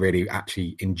nobody really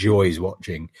actually enjoys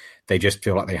watching. They just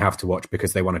feel like they have to watch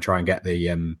because they want to try and get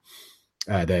the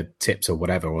tips or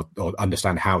whatever, or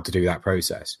understand how to do that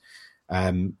process.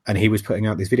 And he was putting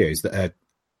out these videos that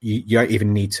you don't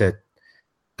even need to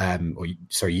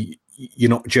you're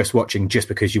not just watching just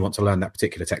because you want to learn that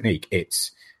particular technique.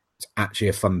 It's actually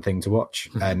a fun thing to watch.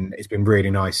 And it's been really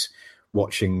nice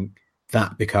watching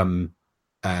that become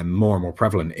more and more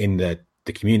prevalent in the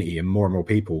community, and more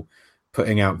people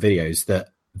putting out videos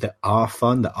that are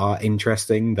fun, that are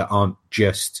interesting, that aren't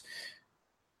just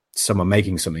someone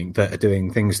making something, that are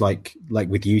doing things like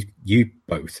with you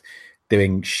both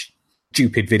doing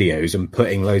stupid videos and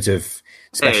putting loads of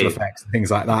special effects and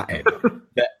things like that in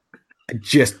that are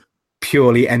just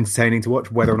purely entertaining to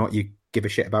watch, whether or not you give a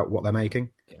shit about what they're making.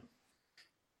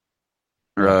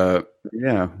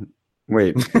 Yeah.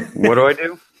 Wait, what do I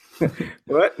do?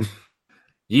 What?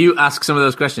 You ask some of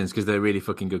those questions because they're really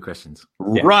fucking good questions.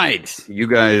 Yeah. Right. You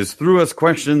guys threw us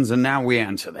questions and now we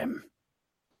answer them.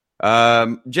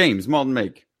 James, Malton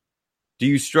Make, do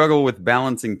you struggle with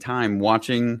balancing time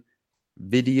watching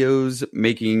videos,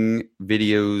 making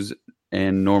videos,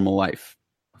 and normal life?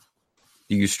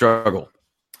 Do you struggle?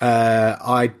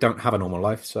 I don't have a normal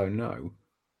life, so no.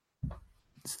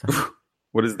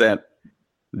 What is that?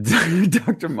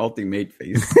 Dr. Multi-Mate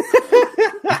face.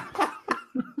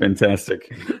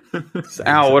 Fantastic.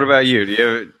 Al, what about you?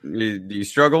 Do you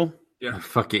struggle? Yeah,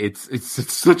 fuck it.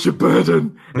 It's such a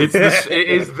burden. It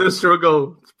is the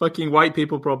struggle. It's fucking white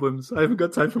people problems. I haven't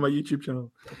got time for my YouTube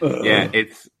channel.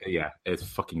 It's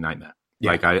fucking nightmare.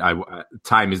 Yeah. Like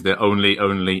time is the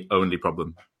only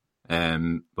problem.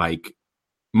 Like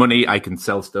money, I can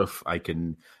sell stuff, I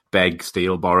can beg,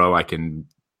 steal, borrow, I can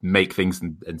make things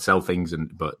and sell things,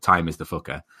 but time is the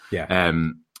fucker. Yeah.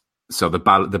 So the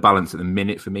balance at the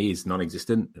minute for me is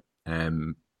non-existent.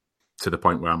 To the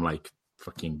point where I'm like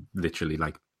fucking literally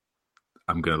like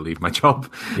I'm gonna leave my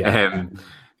job. Yeah.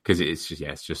 Because it's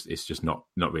just not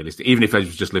realistic. Even if I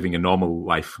was just living a normal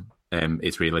life,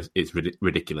 it's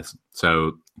ridiculous.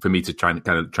 So for me to try and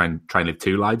live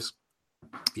two lives,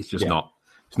 it's just not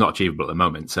achievable at the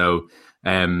moment. So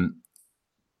in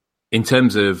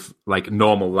terms of like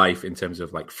normal life, in terms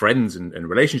of like friends and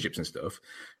relationships and stuff,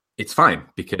 it's fine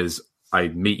because I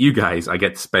meet you guys. I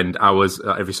get to spend hours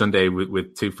every Sunday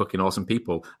with two fucking awesome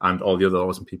people and all the other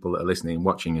awesome people that are listening,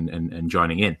 watching, and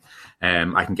joining in.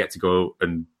 I can get to go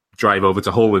and drive over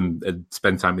to Hull and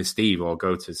spend time with Steve, or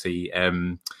go to see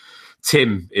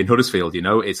Tim in Huddersfield. You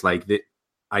know, it's like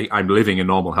I'm living a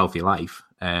normal, healthy life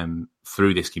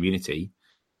through this community.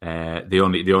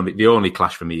 The only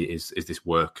clash for me is this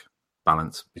work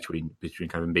balance between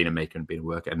kind of being a maker and being a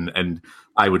worker. And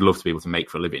I would love to be able to make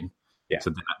for a living. Yeah.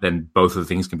 So then both of the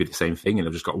things can be the same thing, and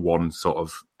I've just got one sort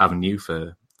of avenue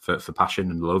for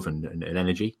passion and love and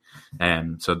energy.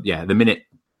 So yeah, at the minute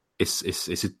it's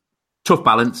a tough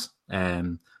balance,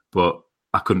 but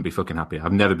I couldn't be fucking happy.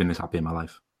 I've never been this happy in my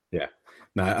life. Yeah.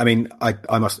 No, I mean,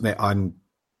 I must admit I'm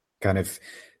kind of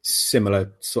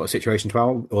similar sort of situation to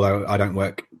Al, although I don't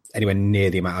work anywhere near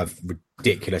the amount of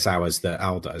ridiculous hours that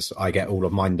Al does. I get all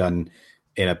of mine done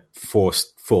in a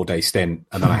 4-day stint,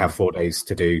 and then I have 4 days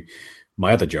to do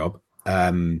my other job.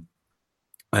 And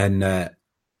finding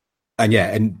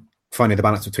the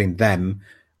balance between them,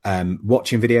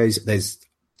 watching videos. There's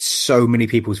so many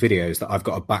people's videos that I've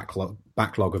got a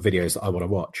backlog of videos that I want to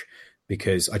watch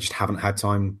because I just haven't had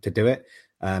time to do it.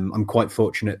 I'm quite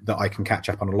fortunate that I can catch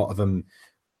up on a lot of them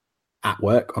at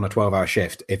work on a 12-hour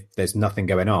shift. If there's nothing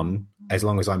going on, as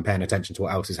long as I'm paying attention to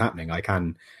what else is happening, I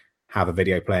can have a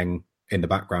video playing in the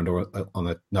background or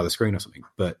on another screen or something.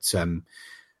 But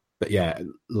yeah,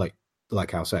 like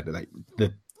Al said, like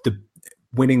the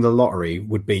winning the lottery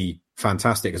would be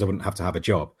fantastic because I wouldn't have to have a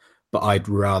job. But I'd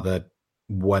rather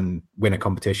win a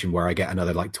competition where I get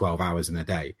another like 12 hours in a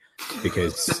day,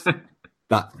 because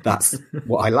that's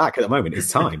what I lack at the moment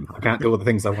is time. I can't do all the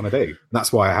things I want to do.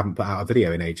 That's why I haven't put out a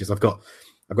video in ages. I've got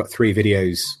 3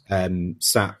 videos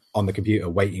sat on the computer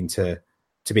waiting to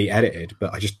be edited,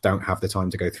 but I just don't have the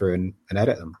time to go through and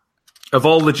edit them. Of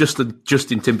all the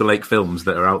Justin Timberlake films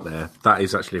that are out there, that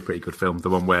is actually a pretty good film. The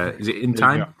one where, is it In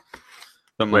Time? Yeah.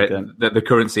 Something Where like that. the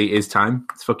currency is time.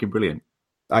 It's fucking brilliant.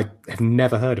 I have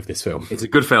never heard of this film. It's a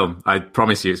good film. I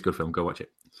promise you it's a good film. Go watch it.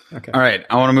 Okay. All right,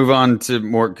 I want to move on to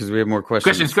more because we have more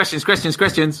questions. Questions.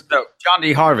 So, John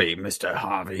D. Harvey, Mr.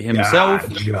 Harvey himself,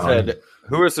 John. said,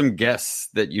 who are some guests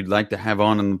that you'd like to have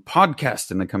on the podcast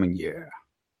in the coming year?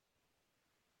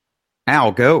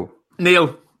 Al, go.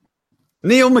 Neil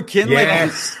McKinley.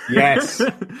 Yes.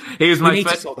 He was We my need to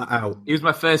first, sort that out. he was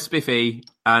my first spiffy,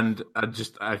 and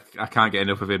I can't get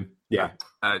enough of him. Yeah.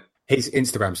 His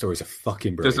Instagram stories are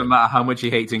fucking brilliant. Doesn't matter how much he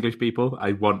hates English people.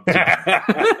 I want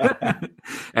to.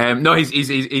 No, he's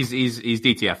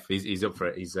DTF. He's up for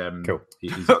it. He's Cool.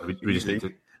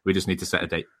 We just need to set a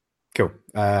date. Cool.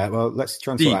 Well, let's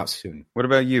try and sort it out soon. What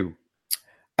about you?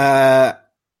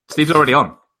 Steve's already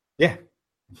on. Yeah.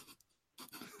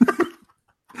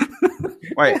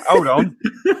 Wait, hold on.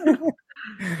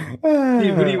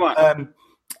 Steve, who do you want?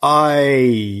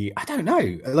 I don't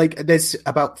know. Like, there's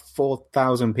about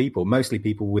 4,000 people, mostly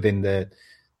people within the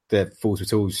Fools with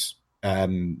Tools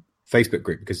Facebook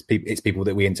group, because it's people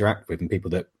that we interact with and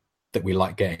people that we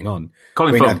like getting on.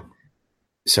 Colin Fung.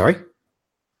 Sorry?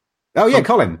 Oh yeah,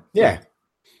 Colin. Yeah.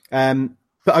 But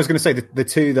I was going to say the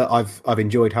two that I've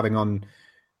enjoyed having on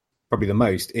probably the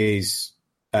most is.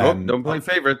 Don't play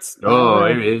favorites. Oh,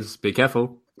 here he is. Be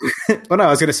careful. Well, no, I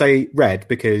was going to say Red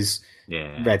because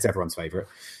Yeah. Red's everyone's favourite.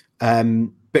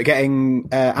 But getting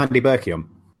Andy Berkey on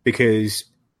because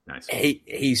Nice.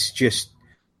 he's just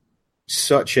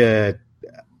such an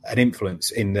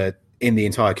influence in the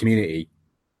entire community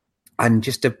and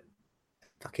just a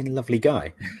fucking lovely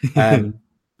guy. I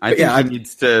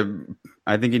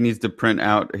think he needs to print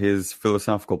out his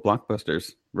philosophical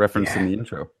blockbusters referenced in the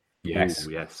intro. Yes.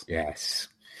 Ooh, yes. Yes.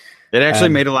 It actually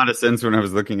made a lot of sense when I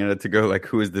was looking at it to go like,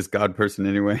 who is this God person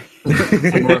anyway?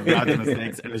 More of God's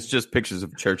mistakes, and it's just pictures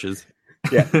of churches.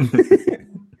 Yeah.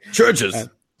 Churches.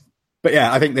 But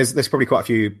yeah, I think there's probably quite a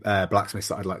few blacksmiths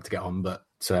that I'd like to get on, but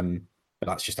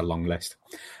that's just a long list.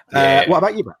 Yeah. What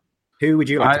about you, Brett? Who would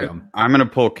you like to get on? I'm going to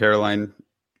pull Caroline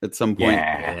at some point.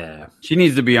 Yeah. She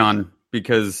needs to be on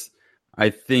because I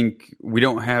think we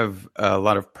don't have a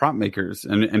lot of prop makers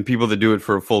and people that do it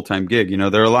for a full-time gig. You know,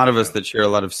 there are a lot of us that share a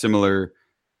lot of similar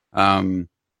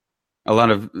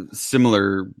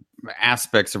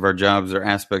aspects of our jobs or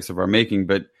aspects of our making.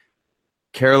 But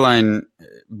Caroline,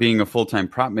 being a full-time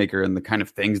prop maker and the kind of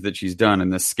things that she's done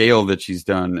and the scale that she's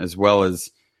done, as well as,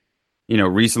 you know,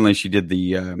 recently she did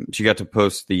she got to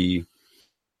post the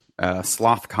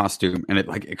sloth costume, and it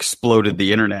like exploded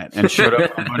the internet and showed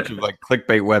up on a bunch of like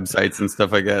clickbait websites and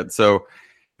stuff like that. So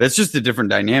that's just a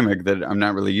different dynamic that I'm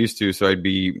not really used to. So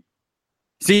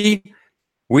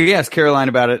we asked Caroline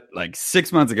about it like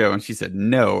 6 months ago, and she said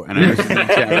no. And I know she's in the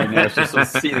chat right now, so she'll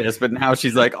see this. But now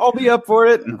she's like, "I'll be up for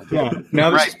it." Yeah.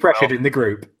 Now that she's pressured in the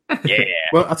group. Yeah.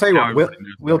 Well, I'll tell you what.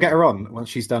 We'll get her on once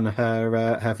she's done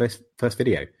her first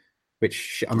video,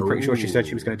 which I'm pretty sure she said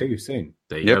she was going to do soon.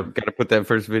 There you go. Got to put that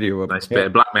first video up. Nice bit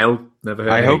of blackmail. Never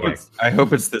heard. I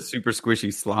hope it's the super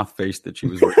squishy sloth face that she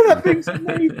was working on.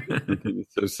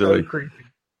 It's so silly. So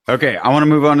okay, I want to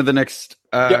move on to the next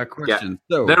question.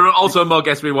 So there are also more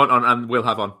guests we want on, and we'll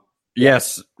have on.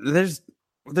 Yes, there's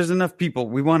enough people.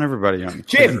 We want everybody on.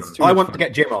 Jim, I want to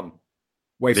get Jim on.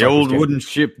 The old wooden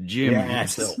ship, Jim.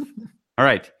 Yes. Himself. All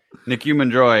right, Nick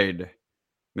Human Droid,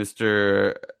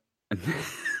 Mr.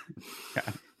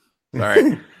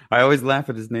 Sorry, I always laugh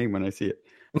at his name when I see it.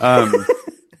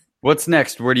 What's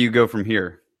next? Where do you go from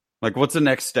here? Like, what's the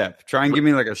next step? Try and give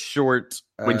me like a short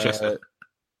Winchester.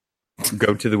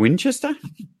 Go to the Winchester.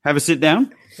 Have a sit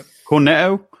down.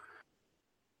 Cornetto.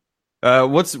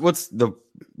 What's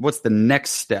the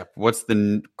next step? What's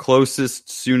the closest,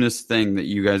 soonest thing that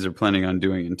you guys are planning on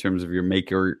doing in terms of your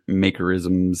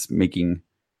makerisms making?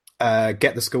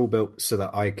 Get the school built so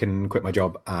that I can quit my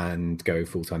job and go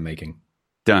full-time making.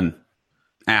 Done.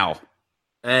 Ow.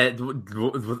 That's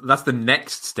the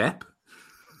next step.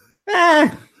 You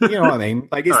know what I mean?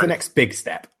 Like, it's the next big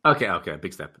step. Okay,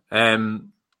 big step.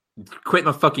 Quit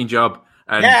my fucking job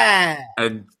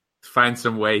and find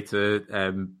some way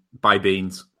to buy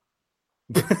beans.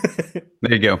 There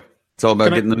you go. It's all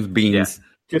about getting those beans.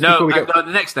 Yeah.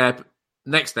 The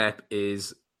next step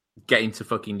is getting to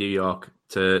fucking New York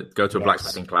to go to a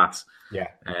blacksmithing class. Yeah.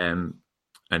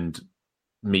 And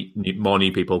meet more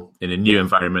new people in a new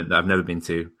environment that I've never been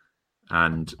to,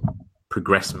 and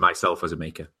progress myself as a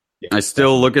maker. I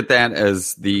still look at that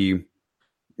as the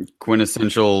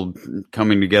quintessential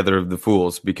coming together of the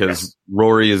fools, because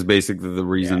Rory is basically the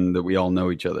reason that we all know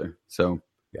each other. So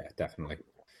yeah, definitely.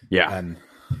 Yeah.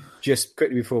 Just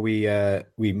quickly before we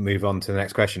move on to the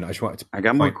next question, I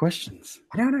got more questions.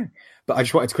 I don't know, but I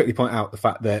just wanted to quickly point out the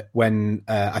fact that when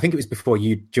I think it was before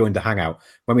you joined the Hangout,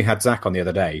 when we had Zach on the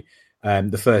other day, one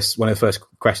of the first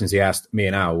questions he asked me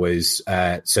and Al was,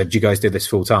 "So, do you guys do this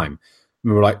full time?"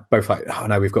 We were both like, "Oh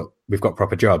no, we've got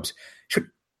proper jobs."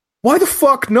 Why the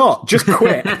fuck not? Just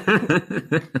quit.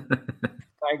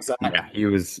 Thanks, Zach. Yeah, he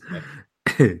was.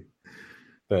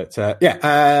 But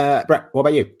Brett, what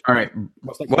about you? All right,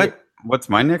 what's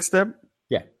my next step?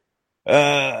 Yeah,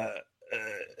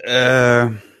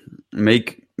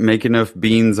 make enough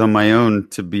beans on my own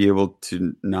to be able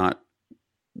to not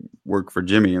work for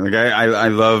Jimmy. Like I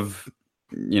love,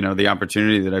 the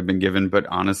opportunity that I've been given, but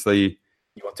honestly,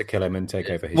 you want to kill him and take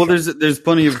over his. Well, there's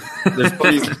plenty of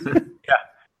yeah.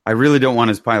 I really don't want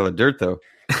his pile of dirt though.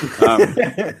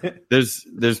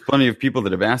 There's plenty of people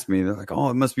that have asked me. They're like, "Oh,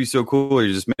 it must be so cool.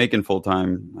 You're just making full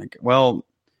time." Like, well,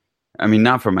 I mean,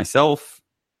 not for myself.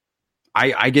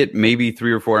 I get maybe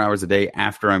 3 or 4 hours a day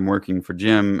after I'm working for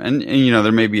Jim, and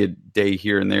there may be a day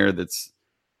here and there that's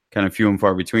kind of few and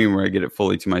far between where I get it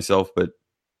fully to myself. But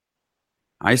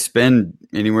I spend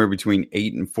anywhere between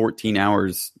 8 and 14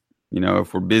 hours,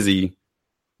 if we're busy,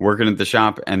 working at the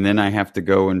shop, and then I have to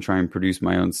go and try and produce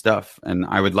my own stuff. And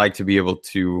I would like to be able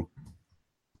to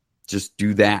just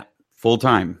do that full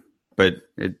time, but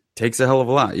it takes a hell of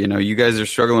a lot. You guys are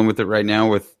struggling with it right now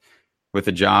with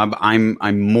a job. I'm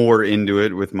more into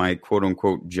it with my quote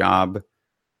unquote job.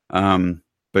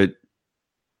 But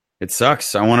it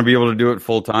sucks. I want to be able to do it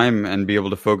full time and be able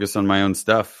to focus on my own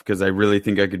stuff, because I really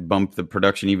think I could bump the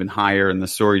production even higher and the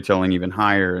storytelling even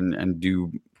higher and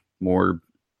do more,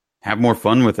 have more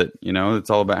fun with it. It's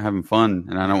all about having fun,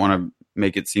 and I don't want to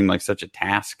make it seem like such a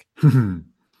task.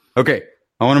 Okay,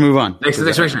 I want to move on. Next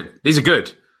question. These are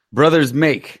good. Brothers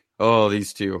Make. Oh,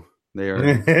 these two. They are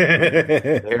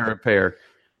a pair.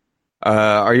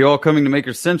 Are you all coming to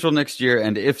Maker Central next year?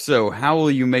 And if so, how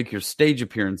will you make your stage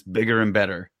appearance bigger and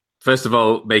better? First of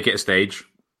all, make it a stage.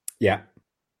 Yeah.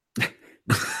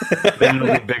 Then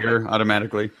it'll be bigger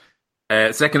automatically.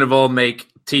 Second of all, make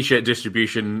t-shirt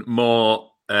distribution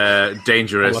more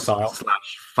dangerous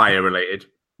 / fire related.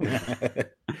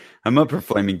 I'm up for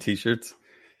flaming t-shirts.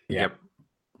 Yep.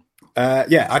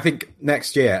 I think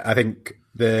next year. I think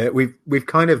we've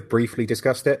kind of briefly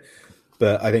discussed it,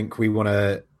 but I think we want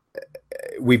to.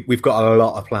 We've got a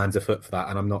lot of plans afoot for that,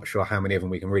 and I'm not sure how many of them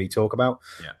we can really talk about.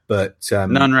 Yeah. But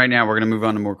none right now. We're going to move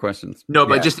on to more questions. No,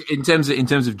 but just in terms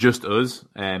of just us,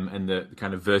 and the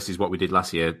kind of versus what we did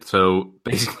last year. So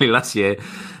basically, last year,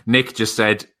 Nick just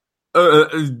said,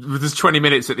 "There's 20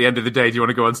 minutes at the end of the day. Do you want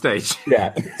to go on stage?"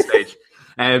 Yeah, stage.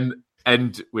 And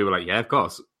we were like, "Yeah, of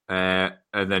course." And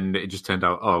then it just turned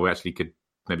out, we actually could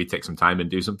maybe take some time and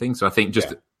do something. So I think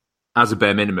just as a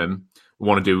bare minimum, we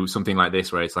want to do something like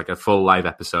this where it's like a full live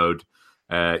episode,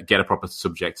 get a proper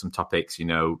subject, some topics,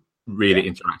 really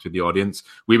interact with the audience.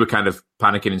 We were kind of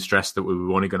panicking and stressed that we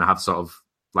were only going to have sort of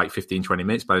like 15, 20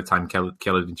 minutes by the time Kel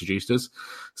had introduced us.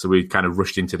 So we kind of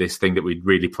rushed into this thing that we'd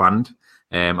really planned.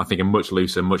 I think a much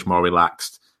looser, much more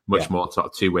relaxed, much more sort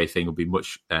of two-way thing will be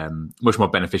much more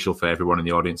beneficial for everyone in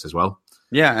the audience as well.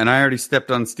 Yeah, and I already stepped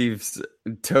on Steve's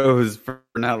toes for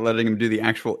not letting him do the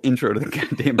actual intro to the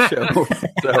goddamn show.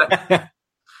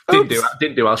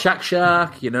 Didn't do Al Shack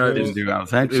Shack, Didn't do Al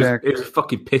Shack Shack. It was a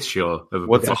fucking piss show.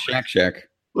 What's a Shack Shack?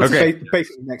 Okay.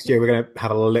 Basically, next year we're going to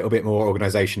have a little bit more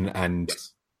organization and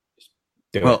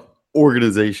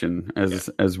organization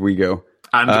as we go.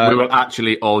 And we will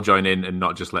actually all join in and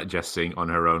not just let Jess sing on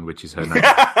her own, which is her name.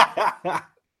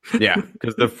 Yeah,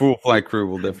 because the Fool Fly crew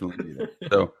will definitely be there.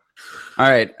 So, all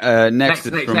right. Next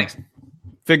is from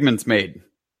Figment's Made.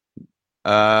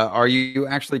 Are you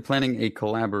actually planning a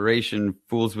collaboration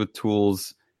Fools with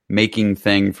Tools making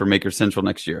thing for Maker Central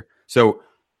next year? So,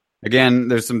 again,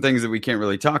 there's some things that we can't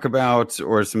really talk about,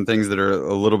 or some things that are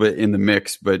a little bit in the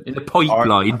mix, but in the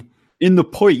pipeline. In the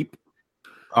pipe.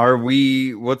 Are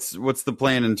we? What's the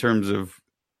plan in terms of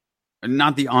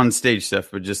not the on stage stuff,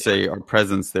 but just say our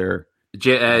presence there?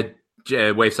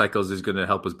 Wave Cycles is going to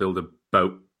help us build a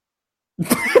boat,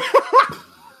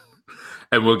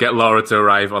 and we'll get Laura to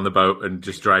arrive on the boat and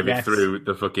just drive it through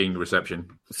the fucking reception.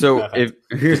 So if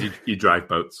you drive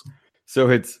boats, so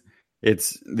it's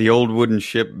the old wooden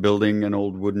ship building an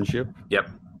old wooden ship. Yep.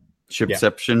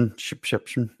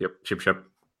 Shipception. Yep. Ship.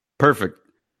 Perfect.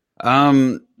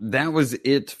 That was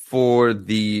it for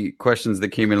the questions that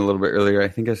came in a little bit earlier. I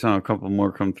think I saw a couple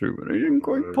more come through, but I didn't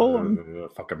quite pull them.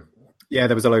 Fuck them. Yeah,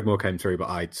 there was a load more came through, but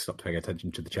I stopped paying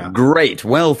attention to the chat. Great.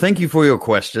 Well, thank you for your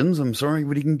questions. I'm sorry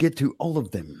we didn't get to all of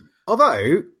them.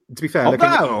 Although, to be fair,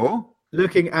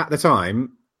 looking at the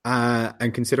time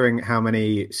and considering how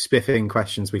many spiffing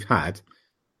questions we've had,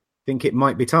 I think it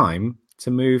might be time to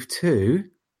move to...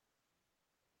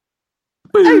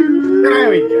 There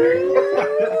we go.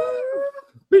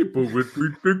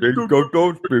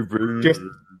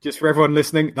 Just for everyone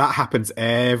listening, that happens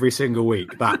every single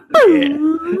week.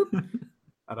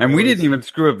 And we didn't even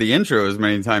screw up the intro as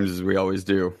many times as we always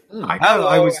do.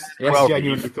 I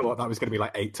genuinely thought that was going to be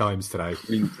like 8 times today.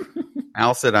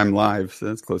 Al said I'm live, so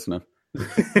that's close enough.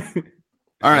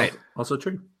 All right. Also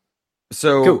true.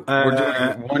 So cool. We're doing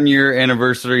a 1 year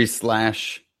anniversary /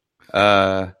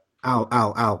 Al.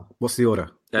 What's the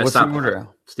order? What's the order,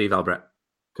 Al? Steve Albrecht.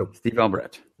 Cool. Steve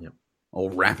Albrecht. Yep. I'll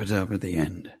wrap it up at the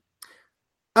end.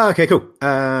 Okay, cool.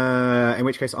 In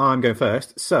which case, I'm going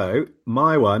first. So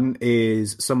my one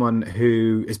is someone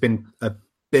who has been a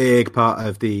big part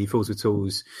of the Fools with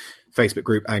Tools Facebook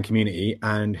group and community,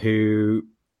 and the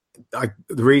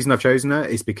reason I've chosen her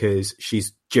is because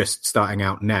she's just starting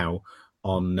out now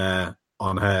on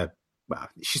her. Well,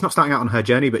 she's not starting out on her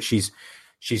journey, but she's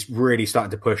really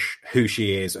starting to push who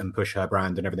she is and push her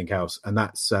brand and everything else. And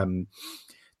that's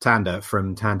Tanda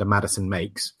from Tanda Madison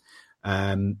Makes.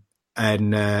 And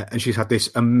she's had this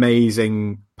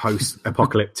amazing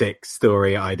post-apocalyptic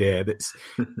story idea that's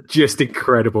just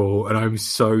incredible. And I'm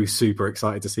so super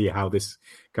excited to see how this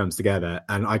comes together.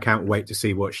 And I can't wait to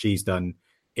see what she's done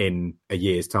in a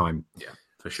year's time. Yeah,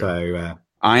 for sure. So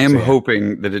I am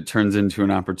hoping that it turns into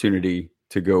an opportunity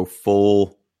to go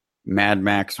full Mad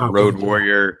Max, Road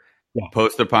Warrior,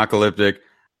 post-apocalyptic.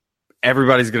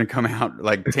 Everybody's going to come out.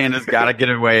 Like, Tanda's got to get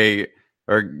away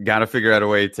or got to figure out a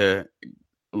way to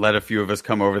let a few of us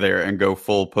come over there and go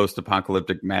full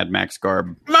post-apocalyptic Mad Max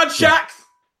garb. Mad Shack!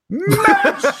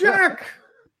 Mad Shack!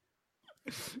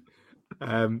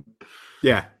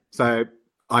 Yeah, so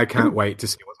I can't wait to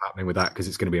see what's happening with that because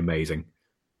it's going to be amazing.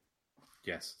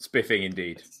 Yes, spiffing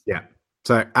indeed. Yeah.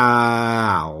 So,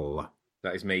 Al.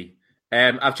 That is me.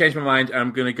 I've changed my mind.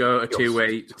 I'm going to go a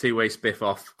two-way spiff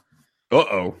off.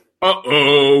 Uh-oh.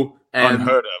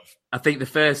 Unheard of. I think the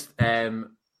first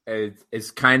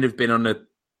has kind of been on a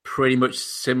pretty much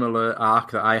similar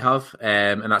arc that I have,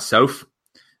 and that's Soph,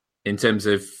 in terms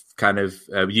of kind of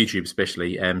YouTube,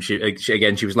 especially.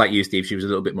 She was like you, Steve. She was a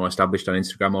little bit more established on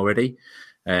Instagram already.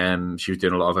 She was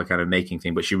doing a lot of her kind of making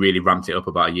thing, but she really ramped it up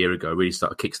about a year ago. Really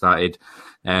kickstarted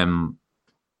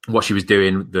what she was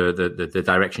doing, the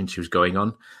direction she was going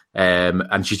on,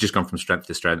 and she's just gone from strength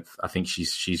to strength. I think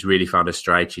she's really found her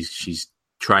stride. She's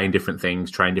trying different things,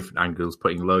 trying different angles,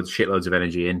 putting shitloads of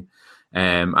energy in,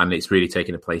 and it's really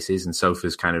taken her places. And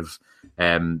Sofa's kind of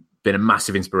been a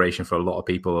massive inspiration for a lot of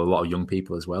people, a lot of young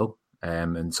people as well,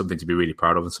 and something to be really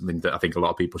proud of, and something that I think a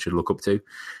lot of people should look up to.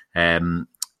 And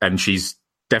she's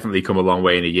definitely come a long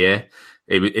way in a year.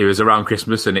 It was around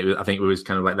Christmas, and I think it was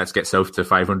kind of like, let's get Soph to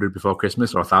 500 before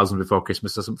Christmas, or 1,000 before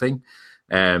Christmas or something.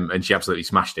 And she absolutely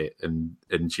smashed it.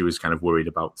 And she was kind of worried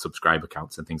about subscriber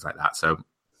counts and things like that. So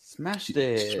smashed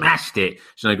it. She's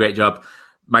done a great job.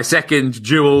 My second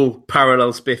dual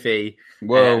parallel spiffy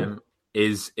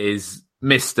is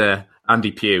Mr.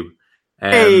 Andy Pugh.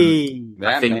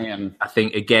 Man. I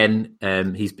think again,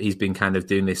 he's been kind of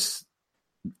doing this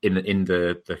in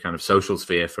the kind of social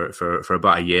sphere for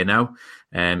about a year now.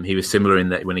 He was similar in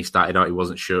that when he started out, he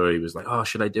wasn't sure. He was like, "Oh,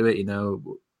 should I do it? You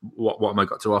know, what am I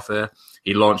got to offer?"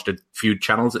 He launched a few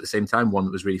channels at the same time. One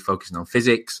that was really focusing on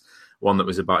physics, one that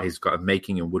was about his kind of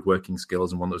making and woodworking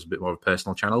skills, and one that was a bit more of a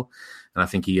personal channel. And I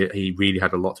think he really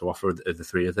had a lot to offer, the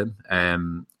three of them.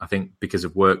 I think because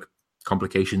of work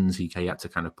complications, he had to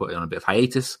kind of put it on a bit of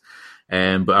hiatus.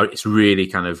 But it's really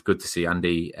kind of good to see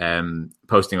Andy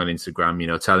posting on Instagram, you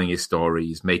know, telling his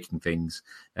stories, making things.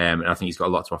 And I think he's got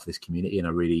a lot to offer this community, and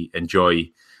I really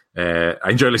enjoy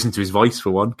listening to his voice,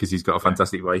 for one, because he's got a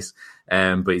fantastic voice.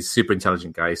 But he's a super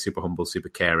intelligent guy, super humble, super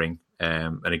caring,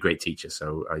 and a great teacher.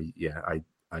 So I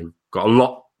got a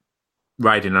lot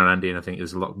riding on Andy, and I think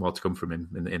there's a lot more to come from him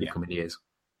in the coming years.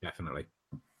 Definitely.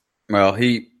 Well,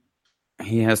 he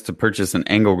has to purchase an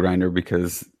angle grinder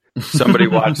because somebody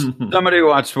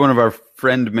watched one of our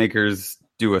friend makers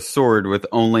do a sword with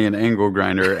only an angle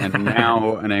grinder, and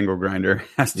now an angle grinder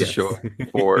has to show up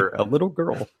for a little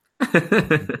girl.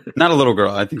 Not a little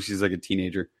girl. I think she's like a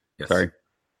teenager. Yes. Sorry.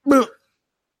 My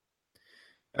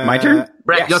turn?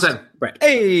 Brett, your turn. Brett.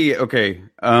 Hey, okay.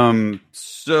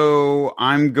 So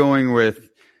I'm going with,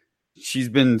 she's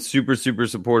been super, super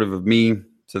supportive of me.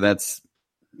 So that's,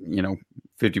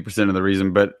 50% of the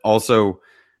reason, but also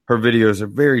her videos are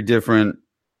very different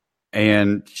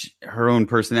and her own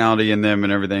personality in them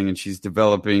and everything. And she's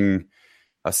developing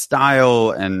a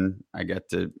style, and I got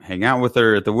to hang out with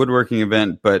her at the woodworking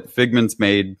event, but Figment's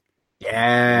Made.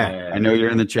 Yeah. I know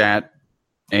you're in the chat,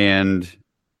 and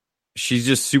she's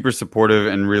just super supportive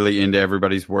and really into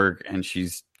everybody's work, and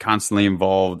she's constantly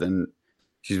involved, and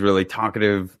she's really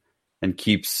talkative and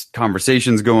keeps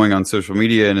conversations going on social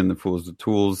media and in the Fools with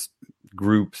Tools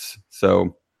groups.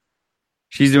 So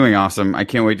she's doing awesome. I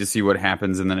can't wait to see what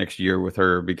happens in the next year with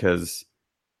her, because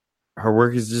her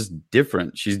work is just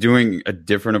different. She's doing a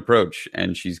different approach,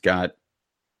 and she's got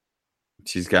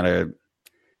she's got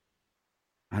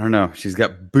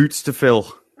boots to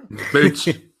fill. Boots.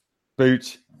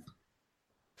 Boots.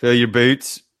 Fill your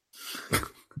boots.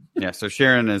 Yeah, so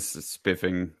Sharon is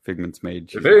spiffing Figment's Made.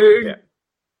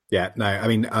 Yeah, no, I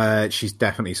mean, she's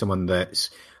definitely someone that's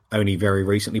only very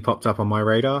recently popped up on my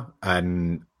radar,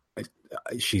 and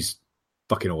she's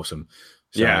fucking awesome.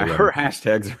 So, her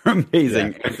hashtags are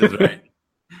amazing. Yeah. That's right.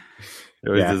 She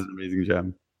always does an amazing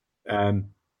job.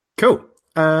 Cool.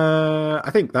 I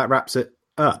think that wraps it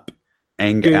up.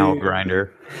 Al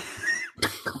Grinder.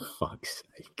 Fuck's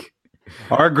sake.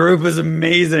 Our group is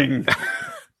amazing.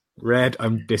 Red,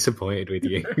 I'm disappointed with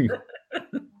you.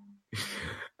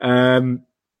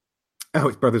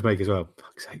 It's Brothers Make as well.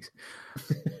 Fuck's sakes.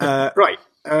 Right.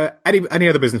 Any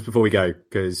other business before we go?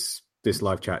 Because this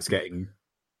live chat's getting...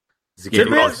 It's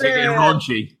getting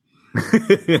raunchy.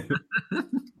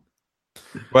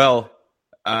 Well,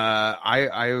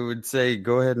 I would say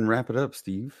go ahead and wrap it up,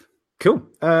 Steve. Cool.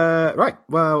 Right.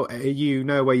 Well, you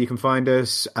know where you can find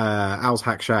us. Al's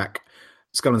Hack Shack,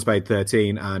 Skull and Spade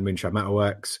 13, and Moonshine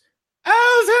Metalworks.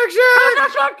 Al's Hack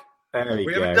Shack! There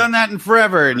we haven't done that in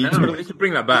forever. And we should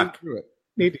bring that back.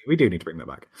 We do need to bring that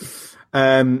back.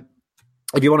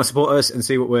 If you want to support us and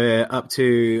see what we're up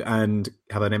to and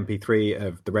have an MP3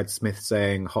 of the Red Smith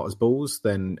saying hot as balls,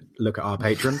 then look at our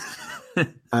Patreon.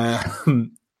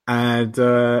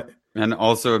 And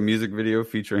also a music video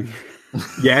featuring...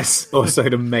 Yes, also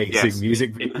an amazing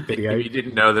music video. If you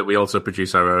didn't know that we also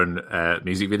produce our own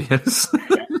music videos.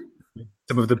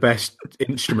 Some of the best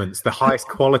instruments, the highest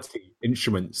quality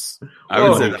instruments. I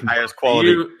would say the highest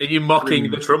quality. Are you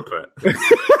mocking the trumpet?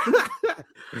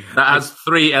 That has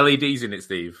 3 LEDs in it,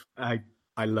 Steve. I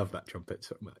love that trumpet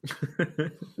so much.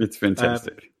 It's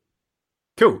fantastic.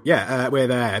 Cool. Yeah, we're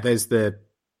there. There's the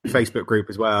Facebook group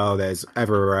as well. There's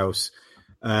everywhere else.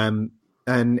 And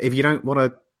if you don't want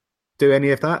to do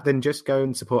any of that, then just go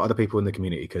and support other people in the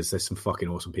community because there's some fucking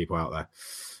awesome people out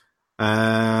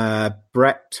there.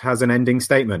 Brett has an ending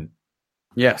statement.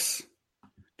 Yes.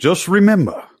 Just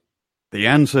remember, the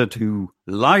answer to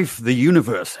life, the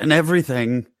universe, and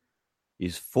everything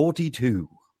is 42.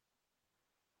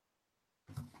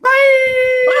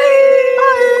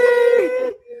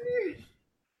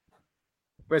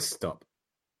 Let's stop.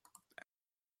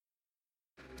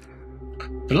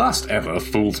 The last ever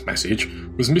Fool's Message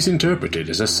was misinterpreted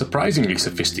as a surprisingly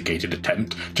sophisticated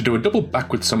attempt to do a double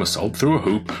backward somersault through a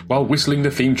hoop while whistling the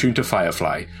theme tune to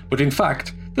Firefly, but in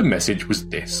fact, the message was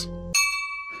this.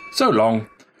 So long,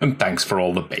 and thanks for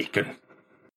all the bacon.